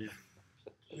read.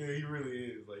 Yeah, he really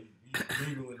is. Like, he's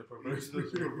mingling the perverse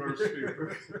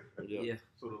spirit. Yeah.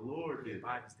 So the Lord did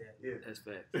that. That's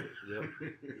fact. Yep.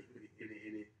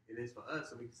 It is for us,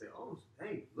 so we can say, oh,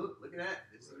 hey, look at that.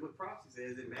 This is what prophecy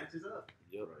says. It matches up.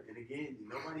 Yep. And again,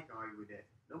 nobody can argue with that.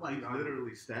 He's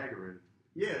literally staggering.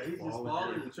 Yeah, he's just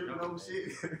falling and tripping over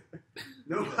shit.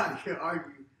 Nobody can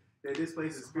argue that this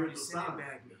place is spiritual Sodom.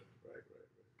 Right.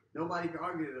 Nobody can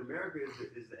argue that America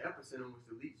is the epicenter which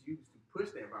the elites use to push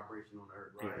that vibration on the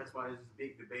earth. Right? That's why there's this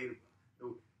big debate.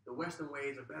 The Western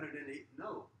ways are better than it.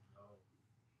 No.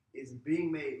 It's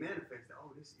being made manifest that,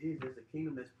 there's a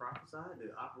kingdom that's prophesied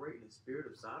to operate in the spirit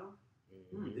of Sodom.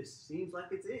 This seems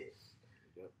like it's it.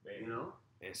 Yep. You know?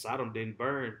 And Sodom didn't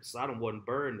burn. Sodom wasn't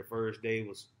burned the first day it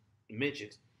was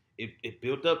mentioned. It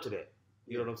built up to that.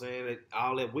 You know what I'm saying?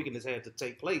 All that wickedness had to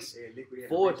take place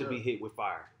for it to be hit with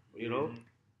fire. You know? Man,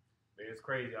 it's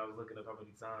crazy. I was looking up how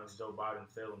many times Joe Biden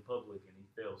fell in public, and he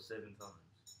fell 7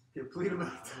 times. Complete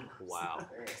amount of times. Wow.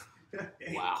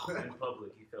 Wow. In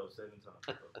public, he fell 7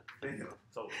 times. Damn.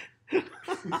 So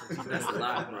That's a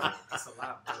lot, bro. That's a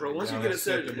lot, Bro, once you get a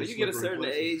certain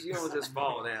age, you don't just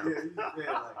fall down.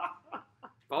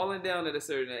 Falling down at a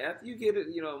certain age. After you get it,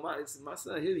 my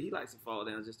son, he likes to fall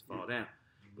down just to fall down.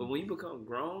 But when you become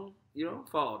grown, you don't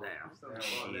fall down.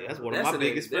 Yeah, that's one of my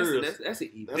biggest fears. That's an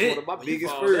event. That's one of my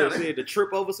biggest fears. Said to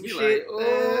trip over some shit.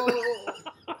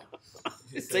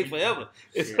 It takes forever.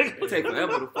 It takes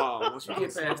forever to fall. Once you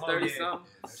get past 30 something,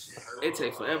 it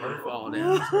takes forever to fall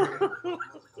down.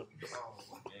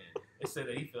 They said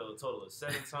that he fell a total of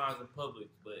 7 times in public,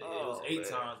 but it was 8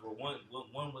 times where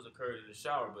one was occurred in the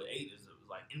shower, but 8 is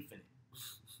like infinite. You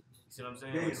see what I'm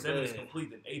saying? When 7 is complete,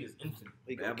 then 8 is infinite.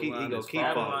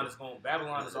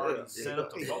 Babylon is already set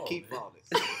up to fall. Keep falling.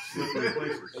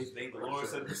 They think the Lord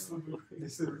said the slippery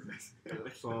place.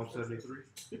 Psalm 73.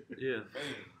 Yeah.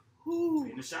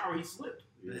 In the shower, he slipped.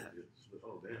 Yeah.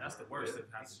 Oh, damn. That's the worst. He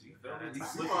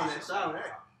slipped on that shower.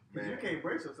 You can't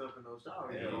brace yourself in those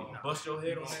showers. Yeah, bust your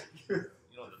head on that.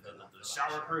 The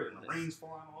shower curtain, the rain's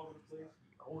falling all over the place.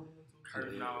 Holding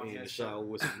into in the shower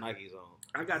with some Nikes on.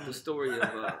 I got the story of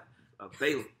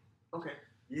Balaam. Okay.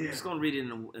 Yeah. I'm just gonna read it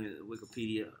in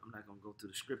Wikipedia. I'm not gonna go through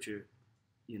the scripture.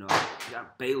 You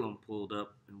got Balaam pulled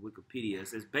up in Wikipedia. It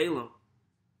says Balaam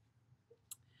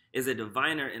is a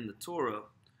diviner in the Torah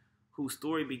whose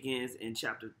story begins in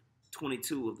chapter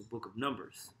 22 of the book of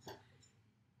Numbers.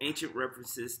 Ancient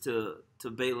references to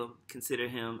Balaam consider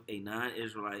him a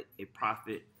non-Israelite, a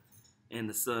prophet, and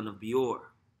the son of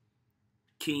Beor.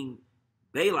 King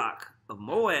Balak of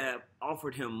Moab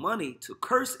offered him money to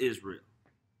curse Israel.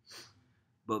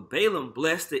 But Balaam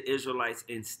blessed the Israelites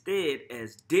instead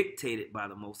as dictated by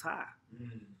the Most High.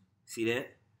 See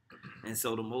that? And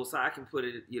so the Most High can put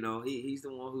it, he's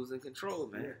the one who's in control,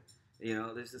 man.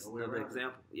 There's just another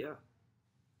example. Yeah.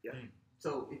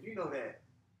 So if you know that,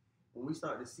 when we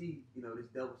start to see, this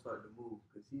devil start to move,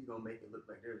 because he's going to make it look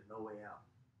like there's no way out.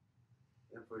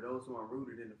 And for those who are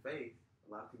rooted in the faith,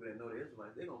 a lot of people that know the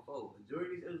Israelites, they're going to fold. The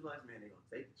majority of these Israelites, man, they're going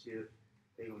to take the chip.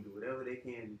 They're going to do whatever they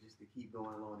can just to keep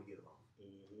going along to get along.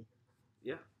 Mm-hmm.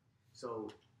 Yeah.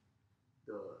 So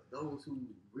those who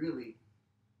really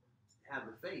have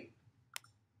the faith,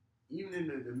 even in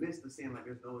the midst of seeing like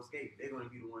there's no escape, they're going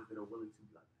to be the ones that are willing to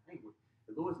be like, hey,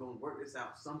 the Lord's going to work this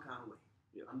out some kind of way.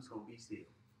 Yeah. I'm just going to be still.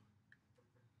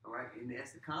 All right? And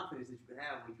that's the confidence that you can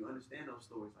have when you understand those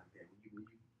stories like that. When you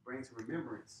bring to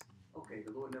remembrance, okay,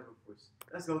 the Lord never forced.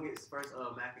 Let's go get first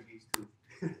Maccabees 2.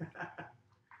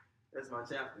 That's my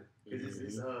chapter. Because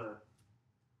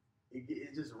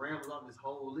it just rambles off this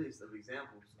whole list of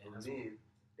examples of men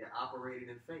that operated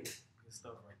in faith. Good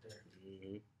stuff right there.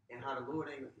 Mm-hmm. And how the Lord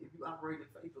ain't, if you operate in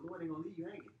faith, the Lord ain't gonna leave you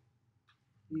hanging.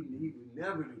 He would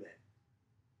never do that.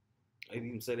 I didn't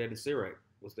even say that in Sirach.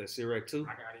 What's that, Sirach 2?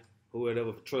 I got it.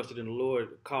 Whoever trusted in the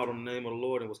Lord called on the name of the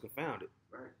Lord and was confounded.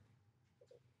 Right.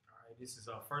 All right, this is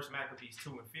 1 Maccabees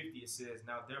 2:50. It says,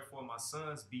 now therefore, my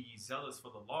sons, be ye zealous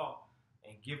for the law,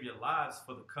 and give your lives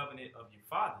for the covenant of your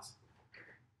fathers.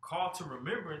 Call to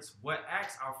remembrance what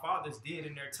acts our fathers did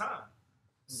in their time.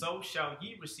 So shall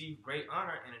ye receive great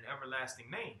honor and an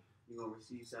everlasting name. You're going to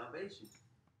receive salvation.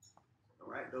 All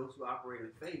right? Those who operate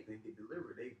in faith and get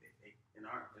delivered, they in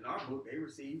our book, they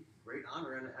receive great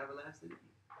honor and an everlasting name.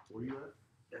 Where you at?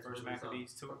 That's First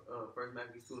Maccabees 2. First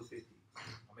Maccabees 2 and 50.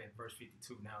 I'm in verse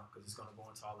 52 now because it's going to go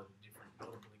into all of the different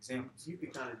notable examples. You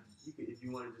could if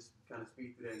you want to just kind of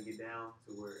speed through that and get down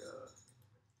to where,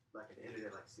 like at the end of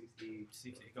that, like 60,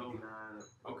 59.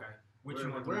 Okay. Which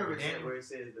wherever it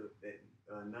says that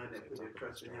none that put their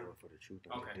trust in him.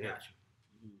 Okay, gotcha.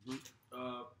 Mm-hmm.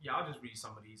 Yeah, I'll just read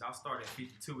some of these. I'll start at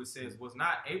 52. It says, was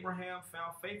not Abraham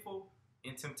found faithful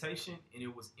in temptation, and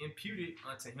it was imputed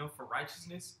unto him for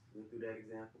righteousness? Went through that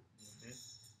example. Mm-hmm.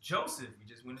 Joseph, we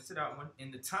just went into that one,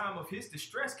 in the time of his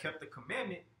distress kept the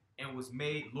commandment and was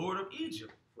made Lord of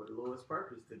Egypt. For the Lord's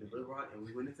purpose, to deliver out. And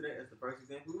we went into that as the first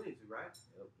example we went into, right?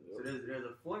 Yep. So there's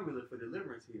a formula for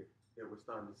deliverance here that we're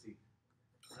starting to see.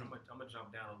 I'm going to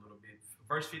jump down a little bit.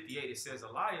 Verse 58, it says,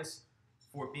 Elias,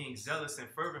 for being zealous and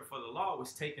fervent for the law,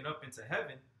 was taken up into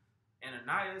heaven. And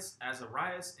Ananias,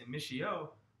 Azarias, and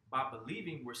Mishael, by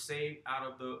believing, were saved out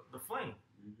of the flame.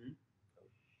 Mm-hmm.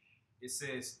 It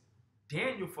says,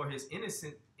 Daniel, for his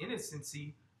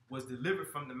innocency, was delivered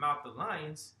from the mouth of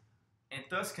lions. And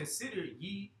thus consider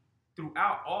ye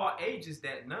throughout all ages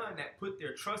that none that put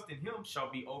their trust in him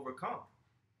shall be overcome.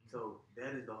 So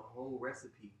that is the whole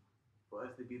recipe for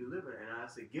us to be delivered. And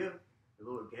as a gift, the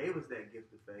Lord gave us that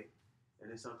gift of faith.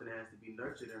 And it's something that has to be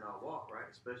nurtured in our walk,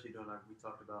 right? Especially during, like we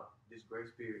talked about, this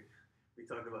grace period. We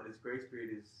talked about this grace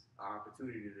period is our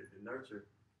opportunity to nurture,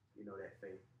 that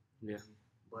faith. Yeah.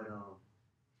 But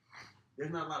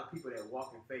there's not a lot of people that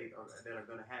walk in faith that are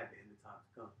going to have it in the time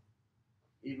to come.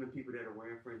 Even people that are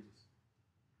wearing fringes.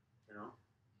 Mm-hmm.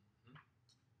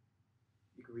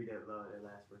 You can read that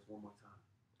last verse one more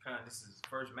time. This is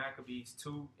 1 Maccabees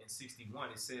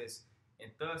 2:61. It says, and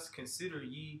thus consider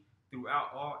ye throughout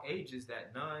all ages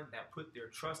that none that put their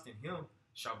trust in him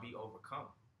shall be overcome.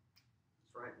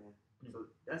 That's right, man. Mm-hmm. So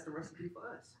that's the recipe for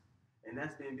us. And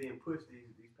that's been being pushed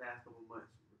these past couple months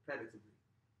repetitively.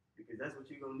 Because that's what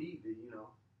you're going to need to,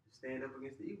 stand up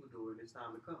against the evildoer in this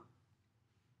time to come.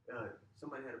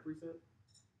 Somebody had a precept?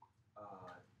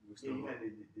 You had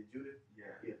the Judith?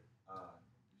 Yeah.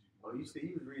 You said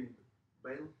you was reading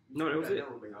Balaam? No, that was it.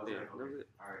 That was it.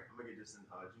 All right, I'm going to get this in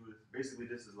Judith. Basically,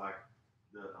 this is like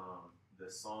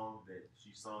the song that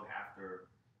she sung after,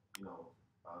 the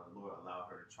Lord allowed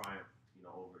her to triumph,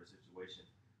 over the situation.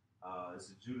 This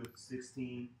is Judith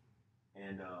 16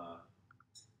 and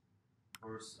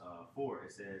verse 4.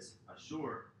 It says,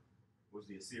 Ashur was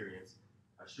the Assyrians.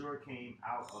 Ashur came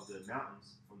out of the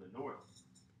mountains from the north.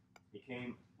 He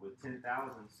came with 10,000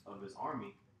 of his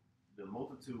army, the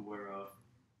multitude whereof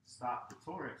stopped the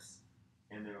torrents,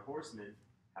 and their horsemen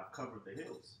have covered the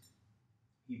hills.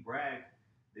 He bragged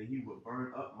that he would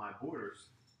burn up my borders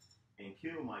and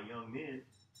kill my young men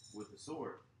with the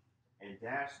sword, and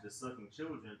dash the sucking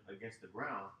children against the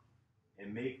ground,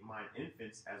 and make mine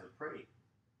infants as a prey,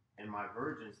 and my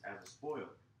virgins as a spoil.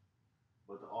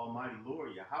 But the Almighty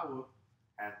Lord Yahweh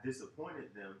hath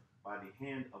disappointed them by the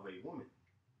hand of a woman.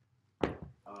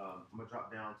 I'm going to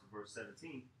drop down to verse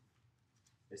 17.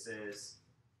 It says,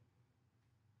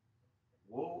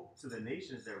 Woe to the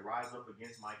nations that rise up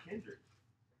against my kindred.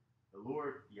 The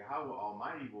Lord Yahweh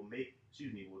Almighty will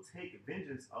take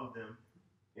vengeance of them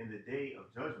in the day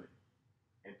of judgment,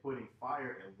 and putting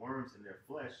fire and worms in their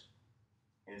flesh,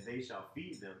 and they shall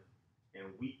feed them and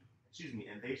weep.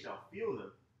 And they shall feel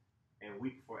them and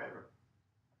weep forever.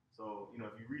 So,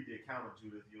 if you read the account of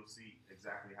Judith, you'll see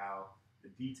exactly how the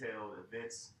detailed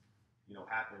events,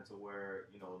 happened to where,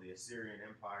 the Assyrian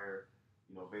Empire,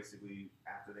 basically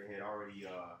after they had already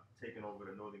taken over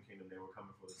the northern kingdom, they were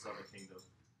coming for the southern kingdom,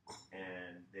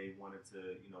 and they wanted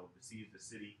to, besiege the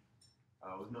city.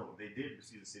 They did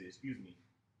besiege the city,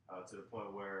 to the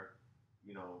point where,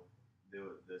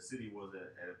 the city was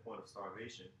at a point of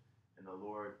starvation, and the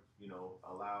Lord,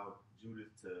 allowed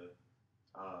Judith to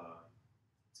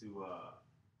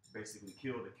basically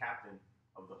kill the captain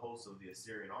of the host of the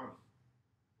Assyrian army.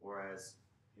 Whereas,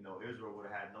 Israel would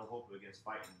have had no hope against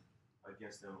fighting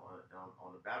against them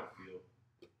on the battlefield,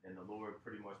 and the Lord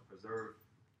pretty much preserved,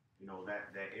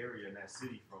 that area and that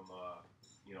city from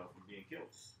being killed.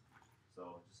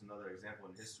 So just another example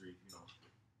in history,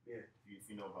 if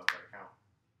you know about that account.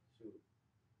 Shoot.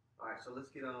 All right, so let's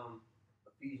get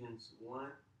Ephesians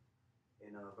 1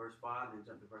 and verse 5, and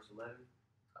jump to verse 11.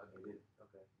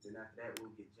 Then after that,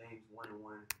 we'll get James 1 and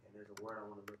 1, and there's a word I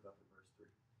want to look up in verse 3.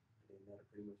 And then that'll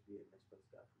pretty much be it. Next place,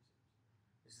 God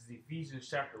precepts. This is Ephesians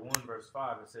chapter 1, verse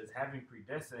 5. It says, having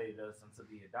predestinated us unto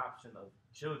the adoption of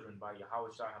children by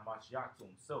Yahweh Shai HaMashiach to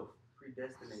himself.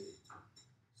 Predestinated.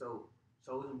 So,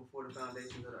 chosen before the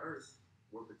foundations of the earth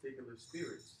were particular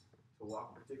spirits to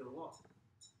walk a particular walk.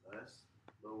 Us,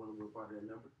 low one, we're part of that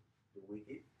number. The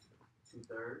wicked,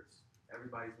 2/3.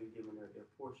 Everybody's been given their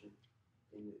portion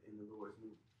in the Lord's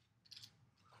movement.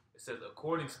 It says,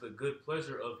 according to the good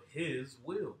pleasure of his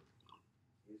will.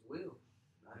 His will.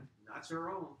 Not your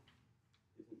own.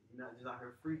 You're not just out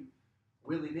here free,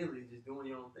 willy-nilly, just doing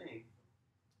your own thing.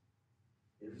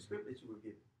 There's a script that you were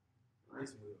given. Right?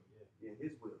 His will, Yeah,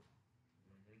 his will.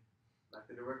 Mm-hmm. Like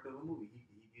the director of a movie, he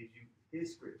gives you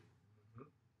his script. Mm-hmm.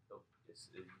 So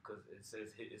because it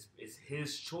says it's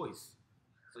his choice.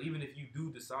 So even if you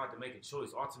do decide to make a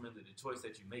choice, ultimately the choice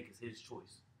that you make is his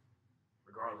choice.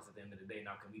 Regardless, at the end of the day,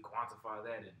 now can we quantify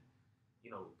that and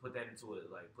put that into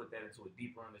a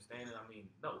deeper understanding? I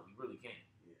mean, no, we really can't.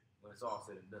 Yeah. When it's all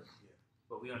said and done. Yeah.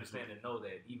 But we understand and know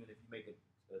that even if you make a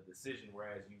decision,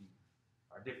 whereas you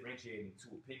are differentiating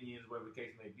two opinions, whatever the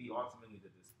case may be, ultimately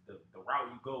the route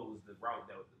you go is the route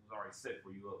that was already set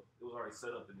for you up. It was already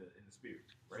set up in the spirit,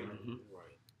 right? Mm-hmm.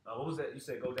 Right. What was that? You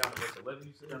said go down to verse 11,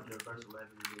 you said? Jump to verse 11,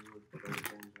 and then we'll go to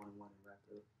James 1 and 1 and wrap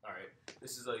it up. All right.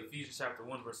 This is Ephesians chapter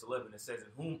 1, verse 11. It says,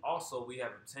 in whom also we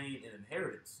have obtained an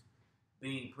inheritance,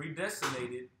 being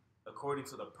predestinated according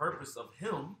to the purpose of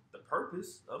him,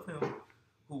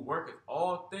 who worketh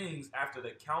all things after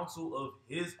the counsel of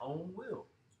his own will.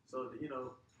 So,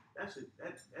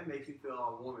 that makes you feel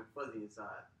all warm and fuzzy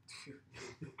inside.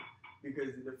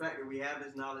 Because the fact that we have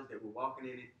this knowledge, that we're walking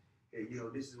in it,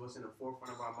 that, this is what's in the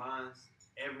forefront of our minds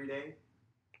every day,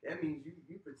 that means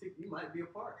you might be a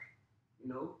part,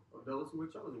 of those who are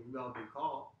chosen. We've all been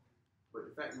called. But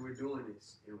the fact that we're doing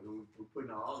this and we're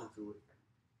putting our all into it,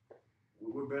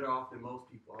 we're better off than most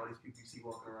people. All these people you see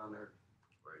walking around there,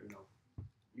 right?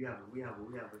 We have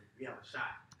a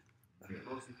shot.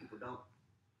 Most of these people don't.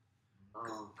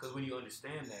 Because when you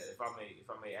understand that, if I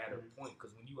may add a point,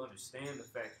 because when you understand the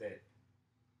fact that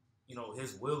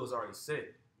his will is already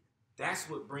set, that's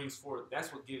what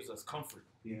gives us comfort.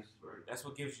 Yes, right. That's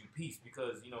what gives you peace,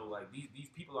 because like these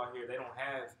people out here, they don't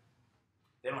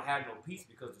have no peace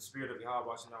because the spirit of Yahweh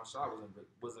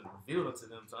wasn't revealed unto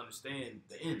them to understand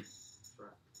the end.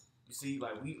 Right. You see,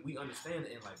 like we understand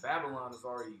the end. Like Babylon is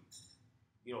already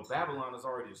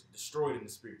destroyed in the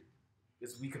spirit.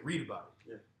 We could read about it.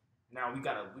 Yeah. Now we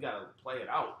gotta play it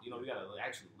out. We gotta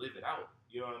actually live it out.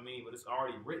 You know what I mean? But it's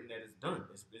already written that it's done.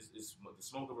 It's the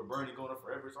smoke of a burning going up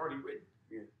forever. It's already written.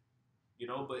 Yeah.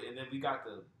 But and then we got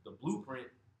the blueprint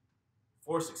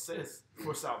for success,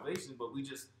 for salvation. But we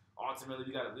just ultimately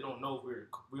we don't know if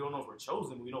we're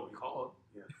chosen. But we know we're called.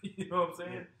 Yeah. You know what I'm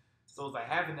saying? Yeah. So it's like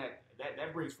having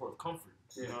that brings forth comfort.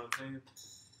 Yeah. You know what I'm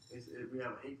saying? We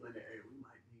have an inkling that we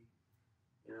might be.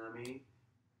 You know what I mean?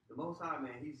 The Most High,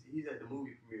 man, he's at the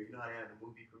movie premiere. You know how they have the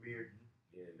movie premiere?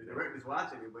 Yeah. The director's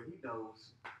watching it, but he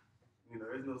knows,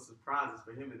 there's no surprises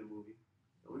for him in the movie.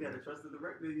 So we got to trust the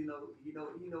director. He know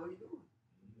what he's doing.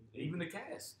 Even the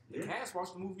cast. The Yeah. cast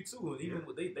watched the movie too, and even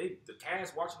the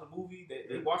cast watching the movie,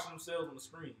 they watching themselves on the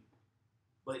screen.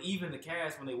 But even the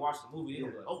cast, when they watch the movie, they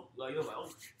were like, oh,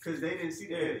 because they didn't see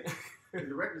the edit. The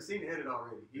director seen the edit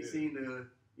already. He seen the,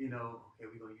 okay,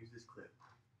 we're gonna use this clip.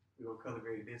 we're gonna color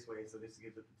grade it this way, so this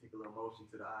gives a particular emotion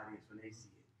to the audience when they see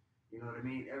it. You know what I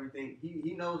mean? Everything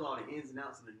he knows all the ins and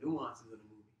outs and the nuances of the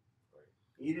movie. Right.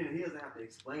 He doesn't have to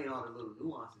explain all the little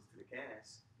nuances to the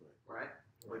cast, right?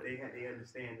 But they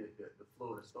understand the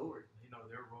flow of the story. They know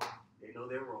their role. They know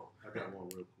their role. I got one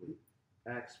real quick.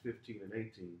 Acts 15 and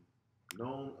 18.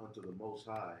 Known unto the Most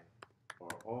High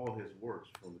are all his works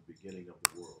from the beginning of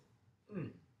the world.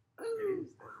 It is.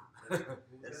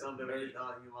 That's something that I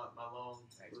thought my long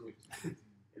in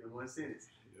one sentence.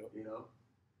 Yep. You know.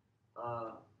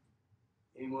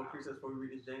 Any more precepts before we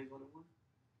read this James 1:1?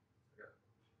 Yeah.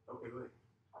 Okay, go ahead.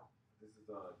 This is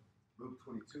Luke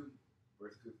 22,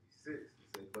 verse 56. It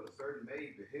says, "But a certain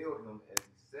maid beheld him as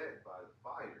he sat by the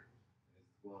fire." And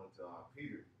it's going to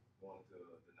Peter, going to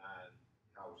deny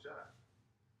Yahushua.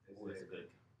 It said,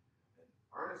 and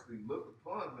earnestly looked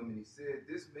upon him, and he said,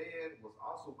 "This man was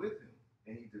also with him."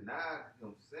 And he denied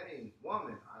him, saying,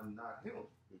 "Woman, I'm not him."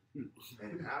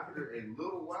 And after a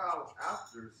little while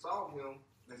after saw him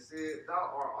and said, "Thou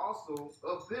art also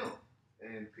of them."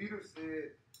 And Peter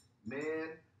said,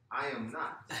 "Man, I am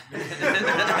not." Man,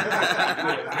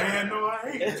 no, I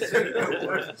ain't.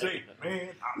 Man,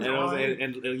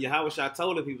 and Yahushua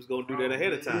told him he was going to do that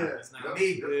ahead of time. It's not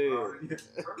me.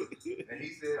 And he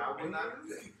said, "I will not do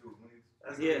that to you."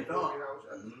 That's Yeah. what he thought.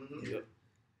 Mhm. Yep.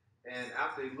 And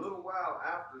after a little while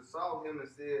after saw him and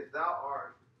said, "Thou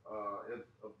art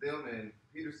of them." And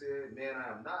Peter said, "Man, I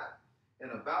am not."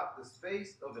 And about the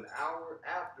space of an hour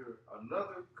after,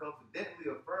 another confidently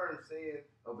affirmed, saying,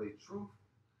 "Of a truth,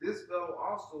 this fellow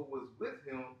also was with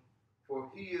him,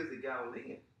 for he is a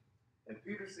Galilean." And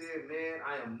Peter said, "Man,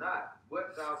 I am not.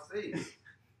 What thou sayest?"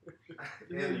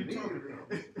 And immediately,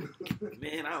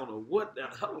 Man, I don't know what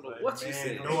you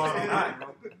said. No, I'm not.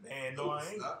 Man, no, I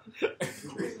ain't.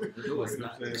 No, it's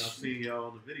not. I've seen y'all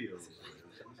on the videos.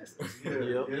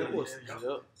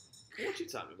 Yep. What you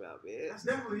talking about, man? That's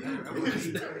definitely you. That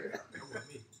was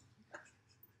me.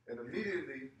 And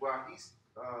immediately, while he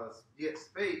yet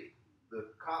spake, the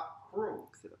cock crowed.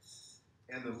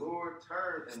 And the Lord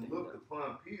turned and looked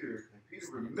upon Peter, and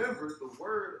Peter remembered the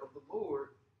word of the Lord,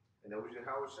 and that was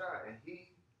Yahushua. And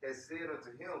he had said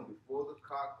unto him before the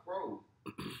cock crowed,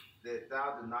 that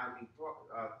thou deny me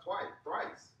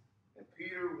thrice. And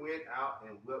Peter went out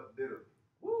and wept bitterly.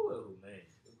 Woo, man.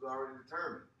 It was already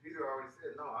determined. Peter already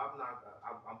said, "No, I'm not.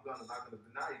 I'm not going to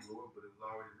deny you, Lord." But it was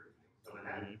already written. It was going to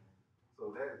happen. So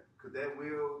that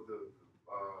will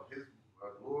his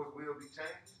Lord's will be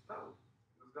changed? No,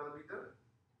 it was going to be done.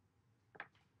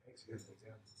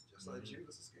 Just like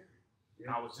Judas Iscariot.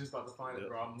 I was just about to find it,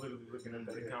 bro. I'm literally looking at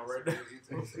that account right now.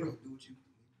 Do what you need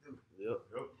to do. Yep.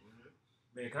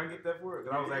 Man, can I get that for it?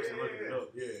 Because I was actually looking it up.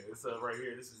 Yeah, it's right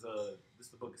here. This is the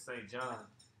book of St. John,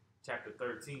 chapter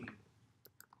 13,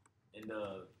 and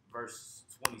verse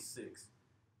 26.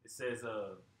 It says,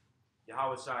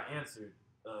 Yahushua answered,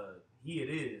 "He it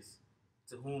is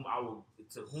to whom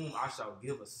I shall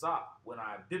give a sop when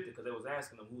I have dipped it," because they was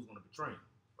asking him who's going to betray him,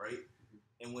 right?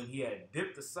 And when he had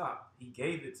dipped the sop, he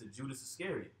gave it to Judas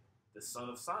Iscariot, the son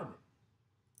of Simon.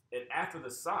 And after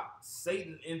the sop,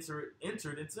 Satan entered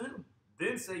into him.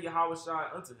 Then said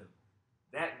Yahushua unto him,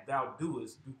 "That thou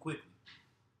doest, do quickly."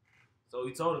 So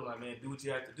he told him, like, man, do what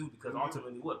you have to do, because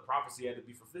ultimately what? Prophecy had to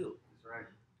be fulfilled. That's right.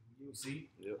 You see?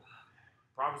 Yep.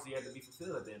 Prophecy had to be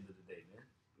fulfilled at the end of the day, man.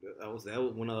 That was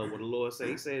when the Lord said,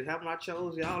 He said, "Haven't I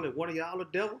chose y'all and one of y'all a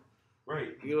devil?"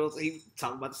 Right. You know what I'm saying? He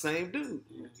talking about the same dude.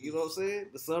 You know what I'm saying?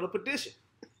 The son of perdition.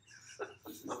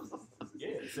 Yeah,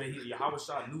 it said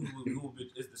Yahushua knew who would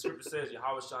be, the scripture says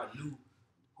Yahushua knew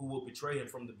who will betray him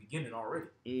from the beginning already.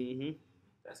 Mm-hmm.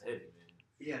 That's heavy, man.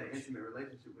 He had an intimate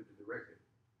relationship with the director.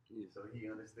 Yeah. So he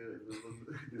understood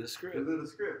The script. the little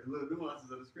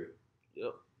nuances of the script.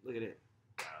 Yep. Look at that.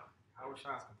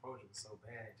 Yahushua's composure was so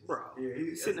bad. Just Bro. Yeah,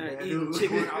 He's sitting there that's a eating bad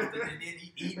chicken. dude. out there, and then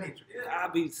he eating it. I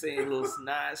be saying little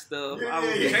snide stuff. Yeah,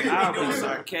 I yeah. be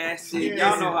sarcastic. Yeah.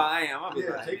 Y'all know how I am. I be Yeah.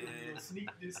 like, Take a man, little sneak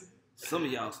this. some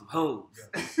of y'all some hoes.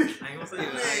 I ain't gonna say I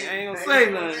that. ain't gonna say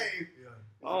nothing. Yeah.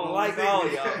 I don't like all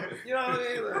y'all. You know what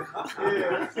I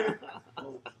mean?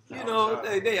 You know,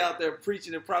 they out there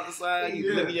preaching and prophesying.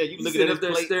 You looking at sit his up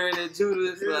there plate. staring at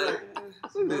Judas like,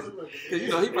 Because, you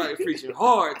know, he probably preaching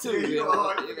hard, too. Yeah, You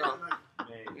know.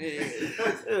 Man.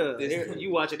 Yeah.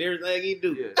 You watching everything he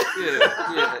do. yeah.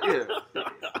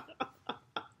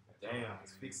 Damn.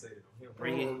 It's fixated on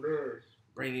him.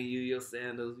 Bringing you your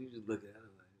sandals. You just look at it like,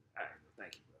 all right,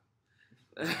 thank you,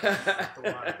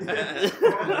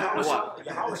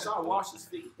 Yahushua washed his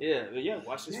feet. Yeah,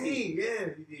 wash his feet. Dang, yeah,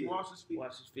 he He did. washed his feet.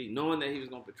 Wash his feet, knowing that he was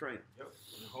going to betray him. Yep.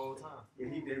 The whole time. Yeah,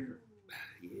 he different.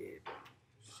 Yeah.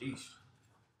 Sheesh.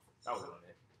 That was on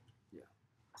that.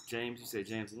 James, you said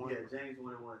James 1? Yeah, James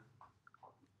 1:1.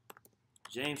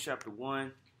 James chapter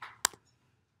 1,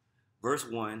 verse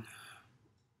 1.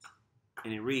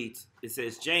 And it reads, it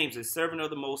says, James, a servant of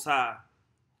the Most High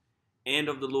and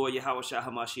of the Lord Yahweh Shah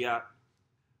HaMashiach,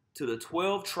 to the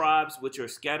 12 tribes which are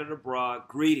scattered abroad,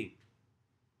 greeting.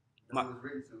 That was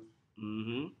written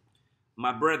to.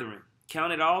 My brethren,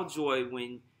 count it all joy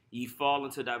when ye fall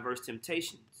into diverse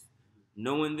temptations,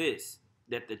 knowing this,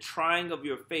 that the trying of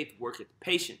your faith worketh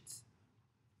patience.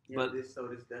 Yeah, But that's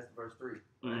verse 3.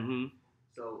 Right?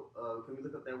 So can we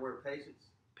look up that word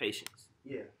patience? Patience.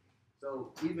 Yeah.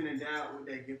 So even endowed with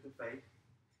that gift of faith,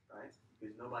 right?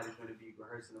 Because nobody's going to be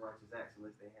rehearsing the righteous acts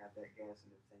unless they have that gas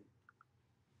in their tank.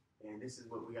 And this is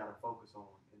what we got to focus on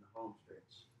in the home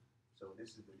stretch. So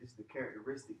this is the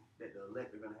characteristic that the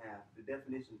elect are going to have. The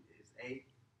definition is A,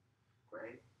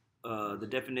 right? The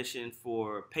definition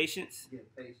for patience. Yeah,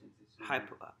 patience.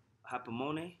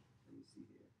 Hypomone. Let me see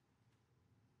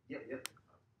here.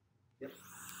 Yep.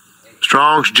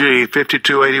 Strong's G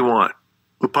 5281.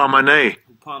 Upamane.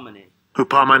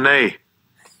 Hypomone.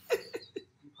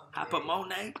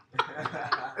 Hypomone.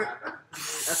 That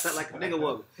sounds like a nigga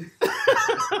woman.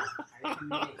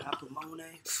 Hypomone.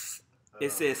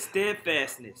 It says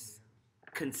steadfastness,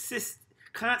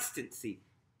 constancy,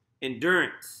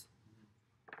 endurance.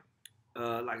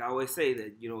 Like I always say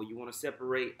that, you want to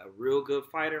separate a real good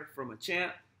fighter from a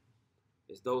champ.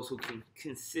 It's those who can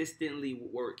consistently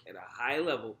work at a high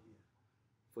level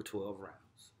for 12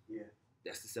 rounds. Yeah.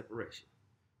 That's the separation.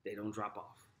 They don't drop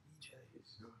off.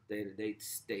 They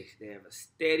have a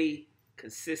steady,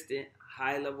 consistent,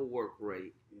 high level work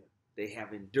rate. Yeah. They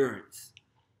have endurance.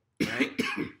 Right?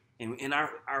 And in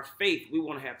our faith, we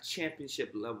want to have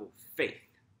championship level faith.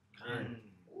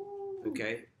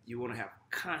 Okay? You want to have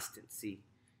constancy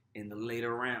in the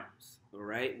later rounds, all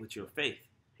right, with your faith.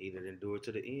 He that endured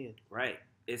to the end. Right.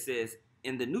 It says,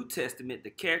 in the New Testament, the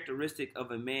characteristic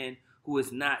of a man who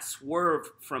is not swerved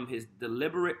from his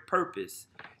deliberate purpose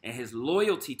and his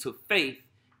loyalty to faith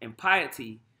and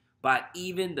piety by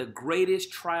even the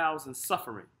greatest trials and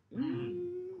suffering.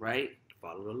 Right?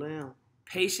 Follow the Lamb.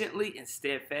 Patiently and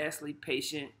steadfastly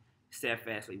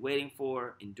waiting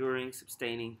for, enduring,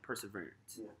 sustaining,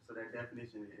 perseverance. Yeah. So that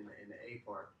definition in the A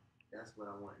part, that's what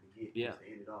I wanted to get. Yeah. Just to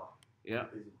end it off. Yeah.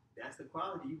 Because that's the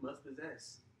quality you must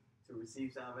possess to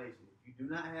receive salvation. If you do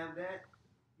not have that,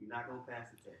 you're not going to pass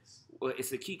the test. Well,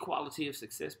 it's a key quality of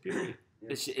success, period. Yeah.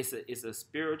 It's a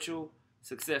spiritual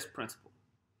success principle.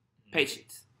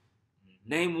 Patience.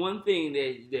 Name one thing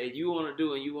that you want to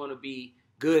do and you want to be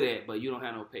good at, but you don't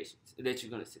have no patience, that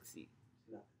you're going to succeed.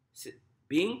 Yeah.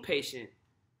 Being patient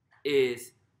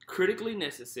is critically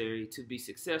necessary to be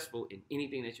successful in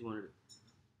anything that you want to do.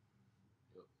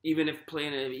 Even if it's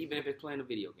playing a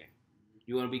video game.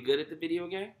 You want to be good at the video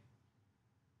game?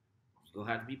 You're going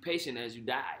to have to be patient as you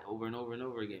die over and over and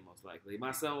over again, most likely.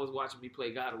 My son was watching me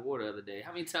play God of War the other day.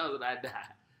 How many times did I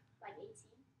die? Like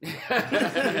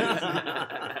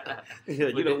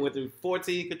 18. You done went through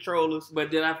 14 controllers. But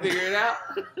did I figure it out?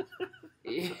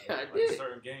 Yeah, I did.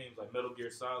 Certain games like Metal Gear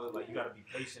Solid, like you got to be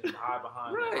patient and hide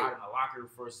behind, Right. hide in a locker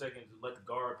for a second to let the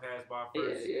guard pass by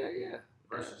first. Yeah.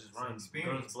 Versus just running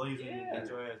guns blazing and get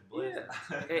your ass blazed.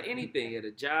 Yeah. At anything, at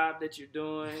a job that you're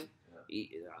doing, a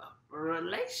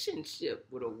relationship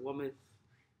with a woman,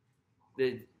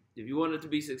 that if you want it to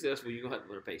be successful, you're going to have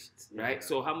to learn patience, right? Yeah.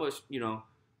 So how much,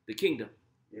 the kingdom,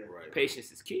 Yeah. Right.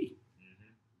 patience is key.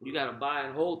 You got to buy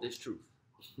and hold this truth.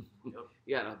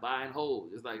 You got to buy and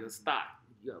hold. It's like a stock.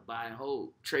 You got to buy and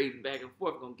hold. Trading back and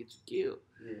forth going to get you killed.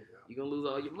 Yeah. You're going to lose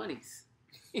all your monies.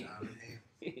 You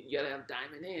got to have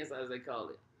diamond hands, as they call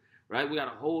it. Right? We got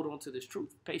to hold on to this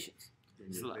truth. Patience.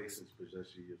 In your patience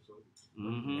possess you your soul.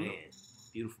 Mm-hmm. Man.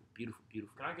 Beautiful, beautiful,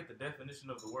 beautiful. Can I get the definition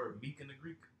of the word meek in the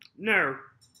Greek? No.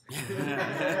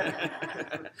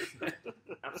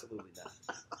 Absolutely not.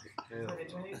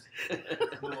 James?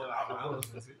 Well,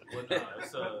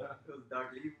 it's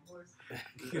Dr. Evil voice?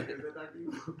 Is that Dr.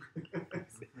 Evil?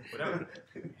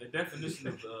 the definition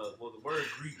of the word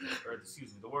Greek,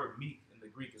 the word meek in the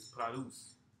Greek is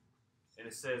praus, and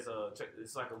it says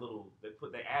it's like a little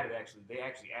they actually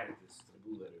added this to the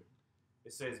blue letter.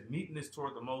 It says meekness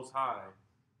toward the Most High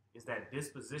is that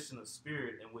disposition of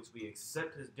spirit in which we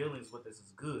accept His dealings with us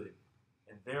as good,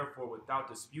 and therefore without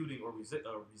disputing or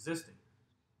resisting.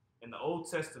 In the Old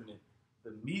Testament,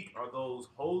 the meek are those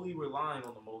wholly relying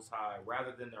on the Most High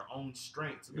rather than their own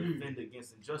strength to defend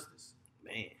against injustice.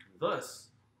 Man.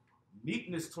 Thus,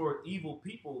 meekness toward evil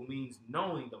people means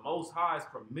knowing the Most High is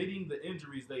permitting the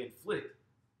injuries they inflict,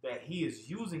 that He is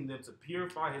using them to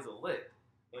purify His elect,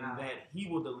 and that He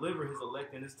will deliver His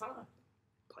elect in His time.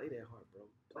 Play that hard, bro.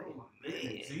 Play it.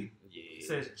 See? Yeah. It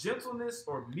says gentleness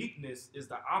or meekness is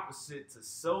the opposite to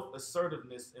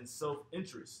self-assertiveness and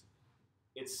self-interest.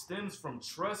 It stems from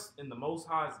trust in the Most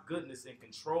High's goodness and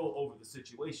control over the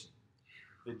situation.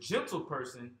 The gentle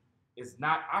person is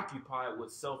not occupied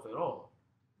with self at all.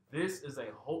 This is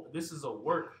a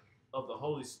work of the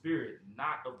Holy Spirit,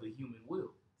 not of the human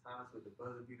will. Times with the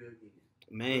buzzer beater again.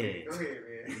 Man. Go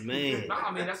ahead, man. Man. No,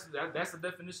 I mean that's the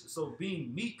definition. So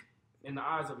being meek in the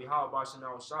eyes of Yahweh Bashem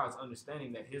Shah is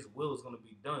understanding that His will is going to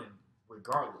be done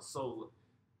regardless. So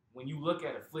when you look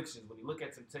at afflictions, when you look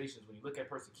at temptations, when you look at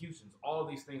persecutions, all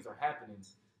these things are happening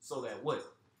so that what?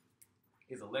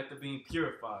 His elect are being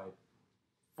purified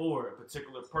for a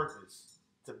particular purpose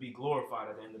to be glorified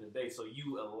at the end of the day. So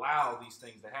you allow these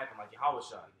things to happen, like Yahweh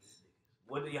Shah.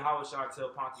 What did Yahweh Shah tell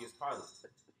Pontius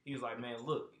Pilate? He was like, man,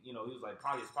 look, he was like,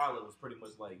 Pontius Pilate was pretty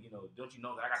much like, don't you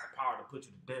know that I got the power to put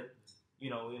you to death?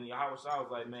 And Yahweh Shah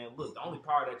was like, man, look, the only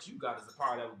power that you got is the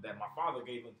power that my father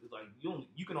gave him. Like,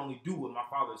 you can only do what my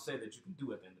father said that you can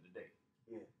do at the end of the day.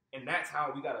 Yeah. And that's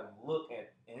how we got to look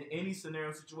at any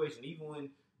scenario situation, even when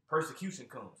persecution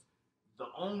comes. The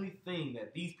only thing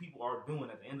that these people are doing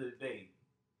at the end of the day,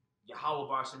 Yahweh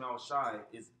Bashem Shai,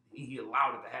 is he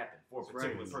allowed it to happen for a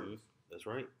particular purpose. That's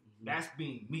right. That's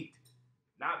being meek.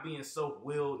 Not being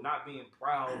self-willed, not being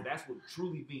proud. That's what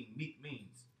truly being meek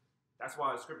means. That's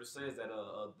why the scripture says that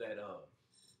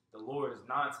the Lord is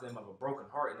nigh to them of a broken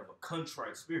heart and of a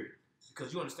contrite spirit.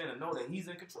 Because you understand and know that He's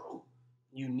in control.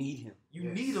 You need Him. You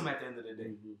need Him at the end of the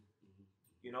day.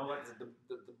 Like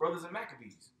the brothers in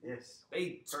Maccabees. Yes.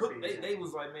 They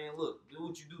was like, man, look, do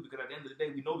what you do, because at the end of the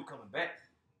day, we know we're coming back.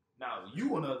 Now,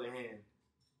 you on the other hand,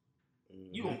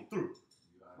 you going through.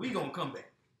 We going to come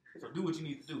back. So do what you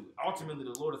need to do. Ultimately,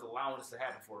 the Lord is allowing this to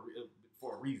happen for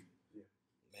a reason.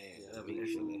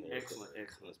 Man, excellent.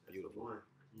 That's beautiful.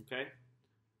 Okay.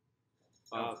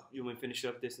 You want to finish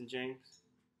up this in James?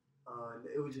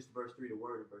 It was just verse 3, the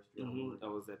word in verse 3.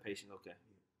 Oh, was that patient? Okay.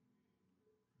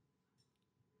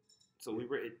 So we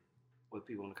read what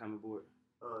people on the comment board.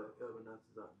 Go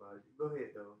ahead,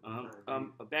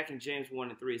 though. Back in James 1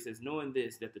 and 3, it says, knowing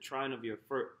this, that the trying of your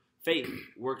faith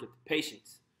worketh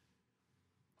patience.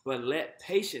 But let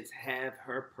patience have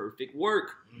her perfect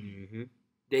work,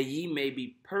 that ye may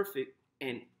be perfect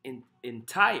and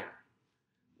entire,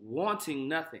 wanting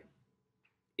nothing.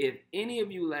 If any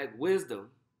of you lack wisdom,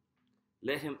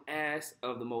 let him ask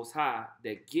of the Most High,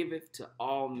 that giveth to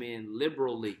all men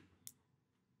liberally,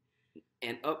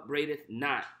 and upbraideth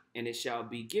not, and it shall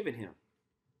be given him.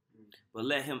 But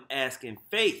let him ask in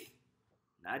faith,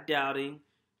 not doubting,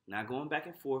 not going back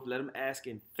and forth. Let him ask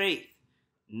in faith,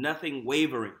 nothing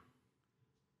wavering.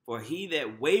 For he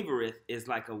that wavereth is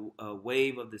like a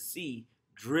wave of the sea,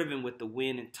 driven with the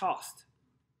wind and tossed.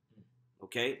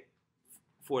 Okay?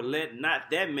 For let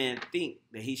not that man think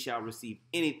that he shall receive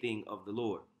anything of the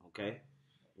Lord. Okay?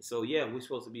 And so, we're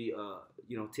supposed to be,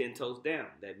 10 toes down.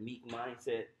 That meek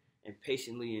mindset and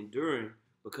patiently enduring,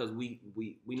 because we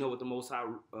know what the Most High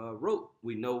wrote.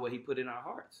 We know what He put in our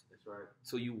hearts. That's right.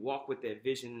 So you walk with that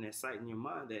vision and that sight in your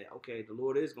mind that, okay, the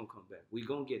Lord is going to come back. We're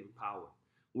going to get empowered.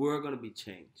 We're going to be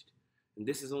changed. And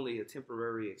this is only a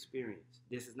temporary experience.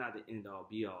 This is not the end all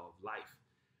be all of life.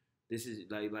 This is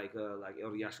like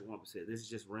Elder Yashua said, this is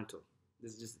just rental.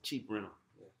 This is just a cheap rental.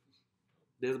 Yeah.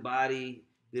 This body,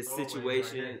 this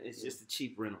situation, it's just a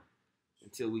cheap rental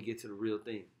until we get to the real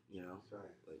thing, That's right.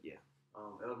 But yeah.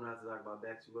 Elder not to talk about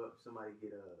backs you up. Somebody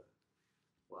get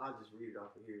I'll just read it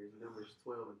off of here. It's Numbers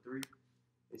 12 and 3.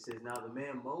 It says, now the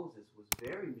man Moses was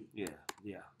very meek.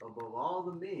 Yeah. Above all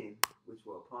the men which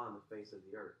were upon the face of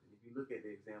the earth. And if you look at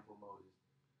the example of Moses,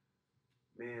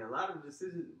 man, a lot of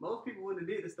decisions, most people wouldn't have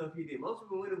did the stuff he did. Most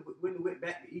people wouldn't have went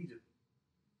back to Egypt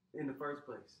in the first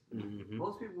place. Mm-hmm.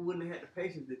 Most people wouldn't have had the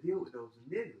patience to deal with those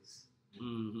niggas.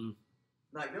 Mm-hmm.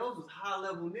 Like, those was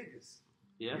high-level niggas.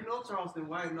 Yeah. Charleston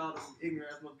White and all the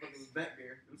ignorant ass motherfuckers was back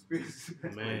there. Them spirits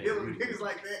dealing with niggas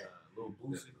like that. Little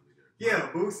Boosie. Yeah,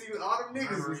 Boosie, all them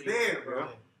niggas was there, bro.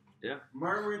 Yeah.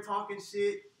 Murmuring, talking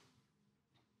shit.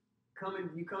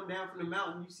 You come down from the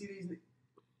mountain, you see these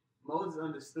Moses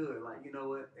understood, like, you know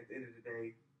what, at the end of the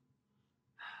day,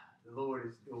 the Lord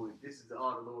is doing, this is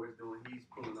all the Lord is doing. He's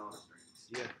pulling all the strings.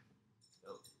 Yeah.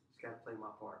 Just got to play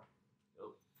my part.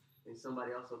 And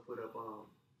somebody also put up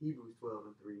Hebrews 12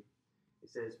 and 3. It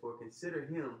says, for consider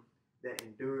him that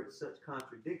endured such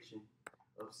contradiction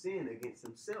of sin against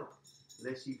himself,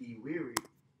 lest ye be wearied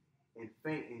and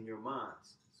faint in your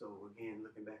minds. So again,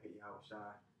 looking back at Yahweh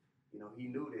Shai, he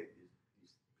knew that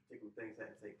these particular things had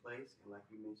to take place. And like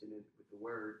you mentioned with the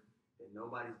word, that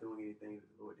nobody's doing anything that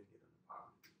the Lord didn't get on the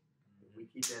power. If we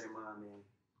keep that in mind, man,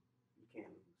 you can't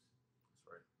lose. That's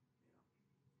right.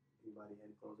 Anybody have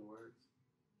any closing words?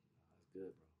 That's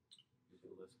good, bro. Just go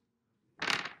listen.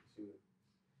 Shoot.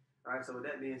 All right, so with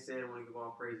that being said, I want to give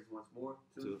all praises once more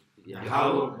to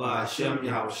Yahweh, Ba'Shem,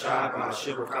 Yahweh Shai,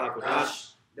 Ba'Shem,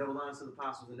 Rakakadash. Double honors to the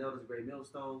apostles and elders of Great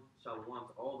Millstone. Shalom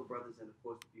to all the brothers and, of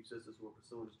course, the few sisters who are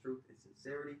pursuing this truth and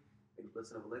sincerity. May the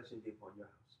blessing of election be upon your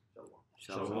house.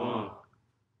 Shalom. Shalom.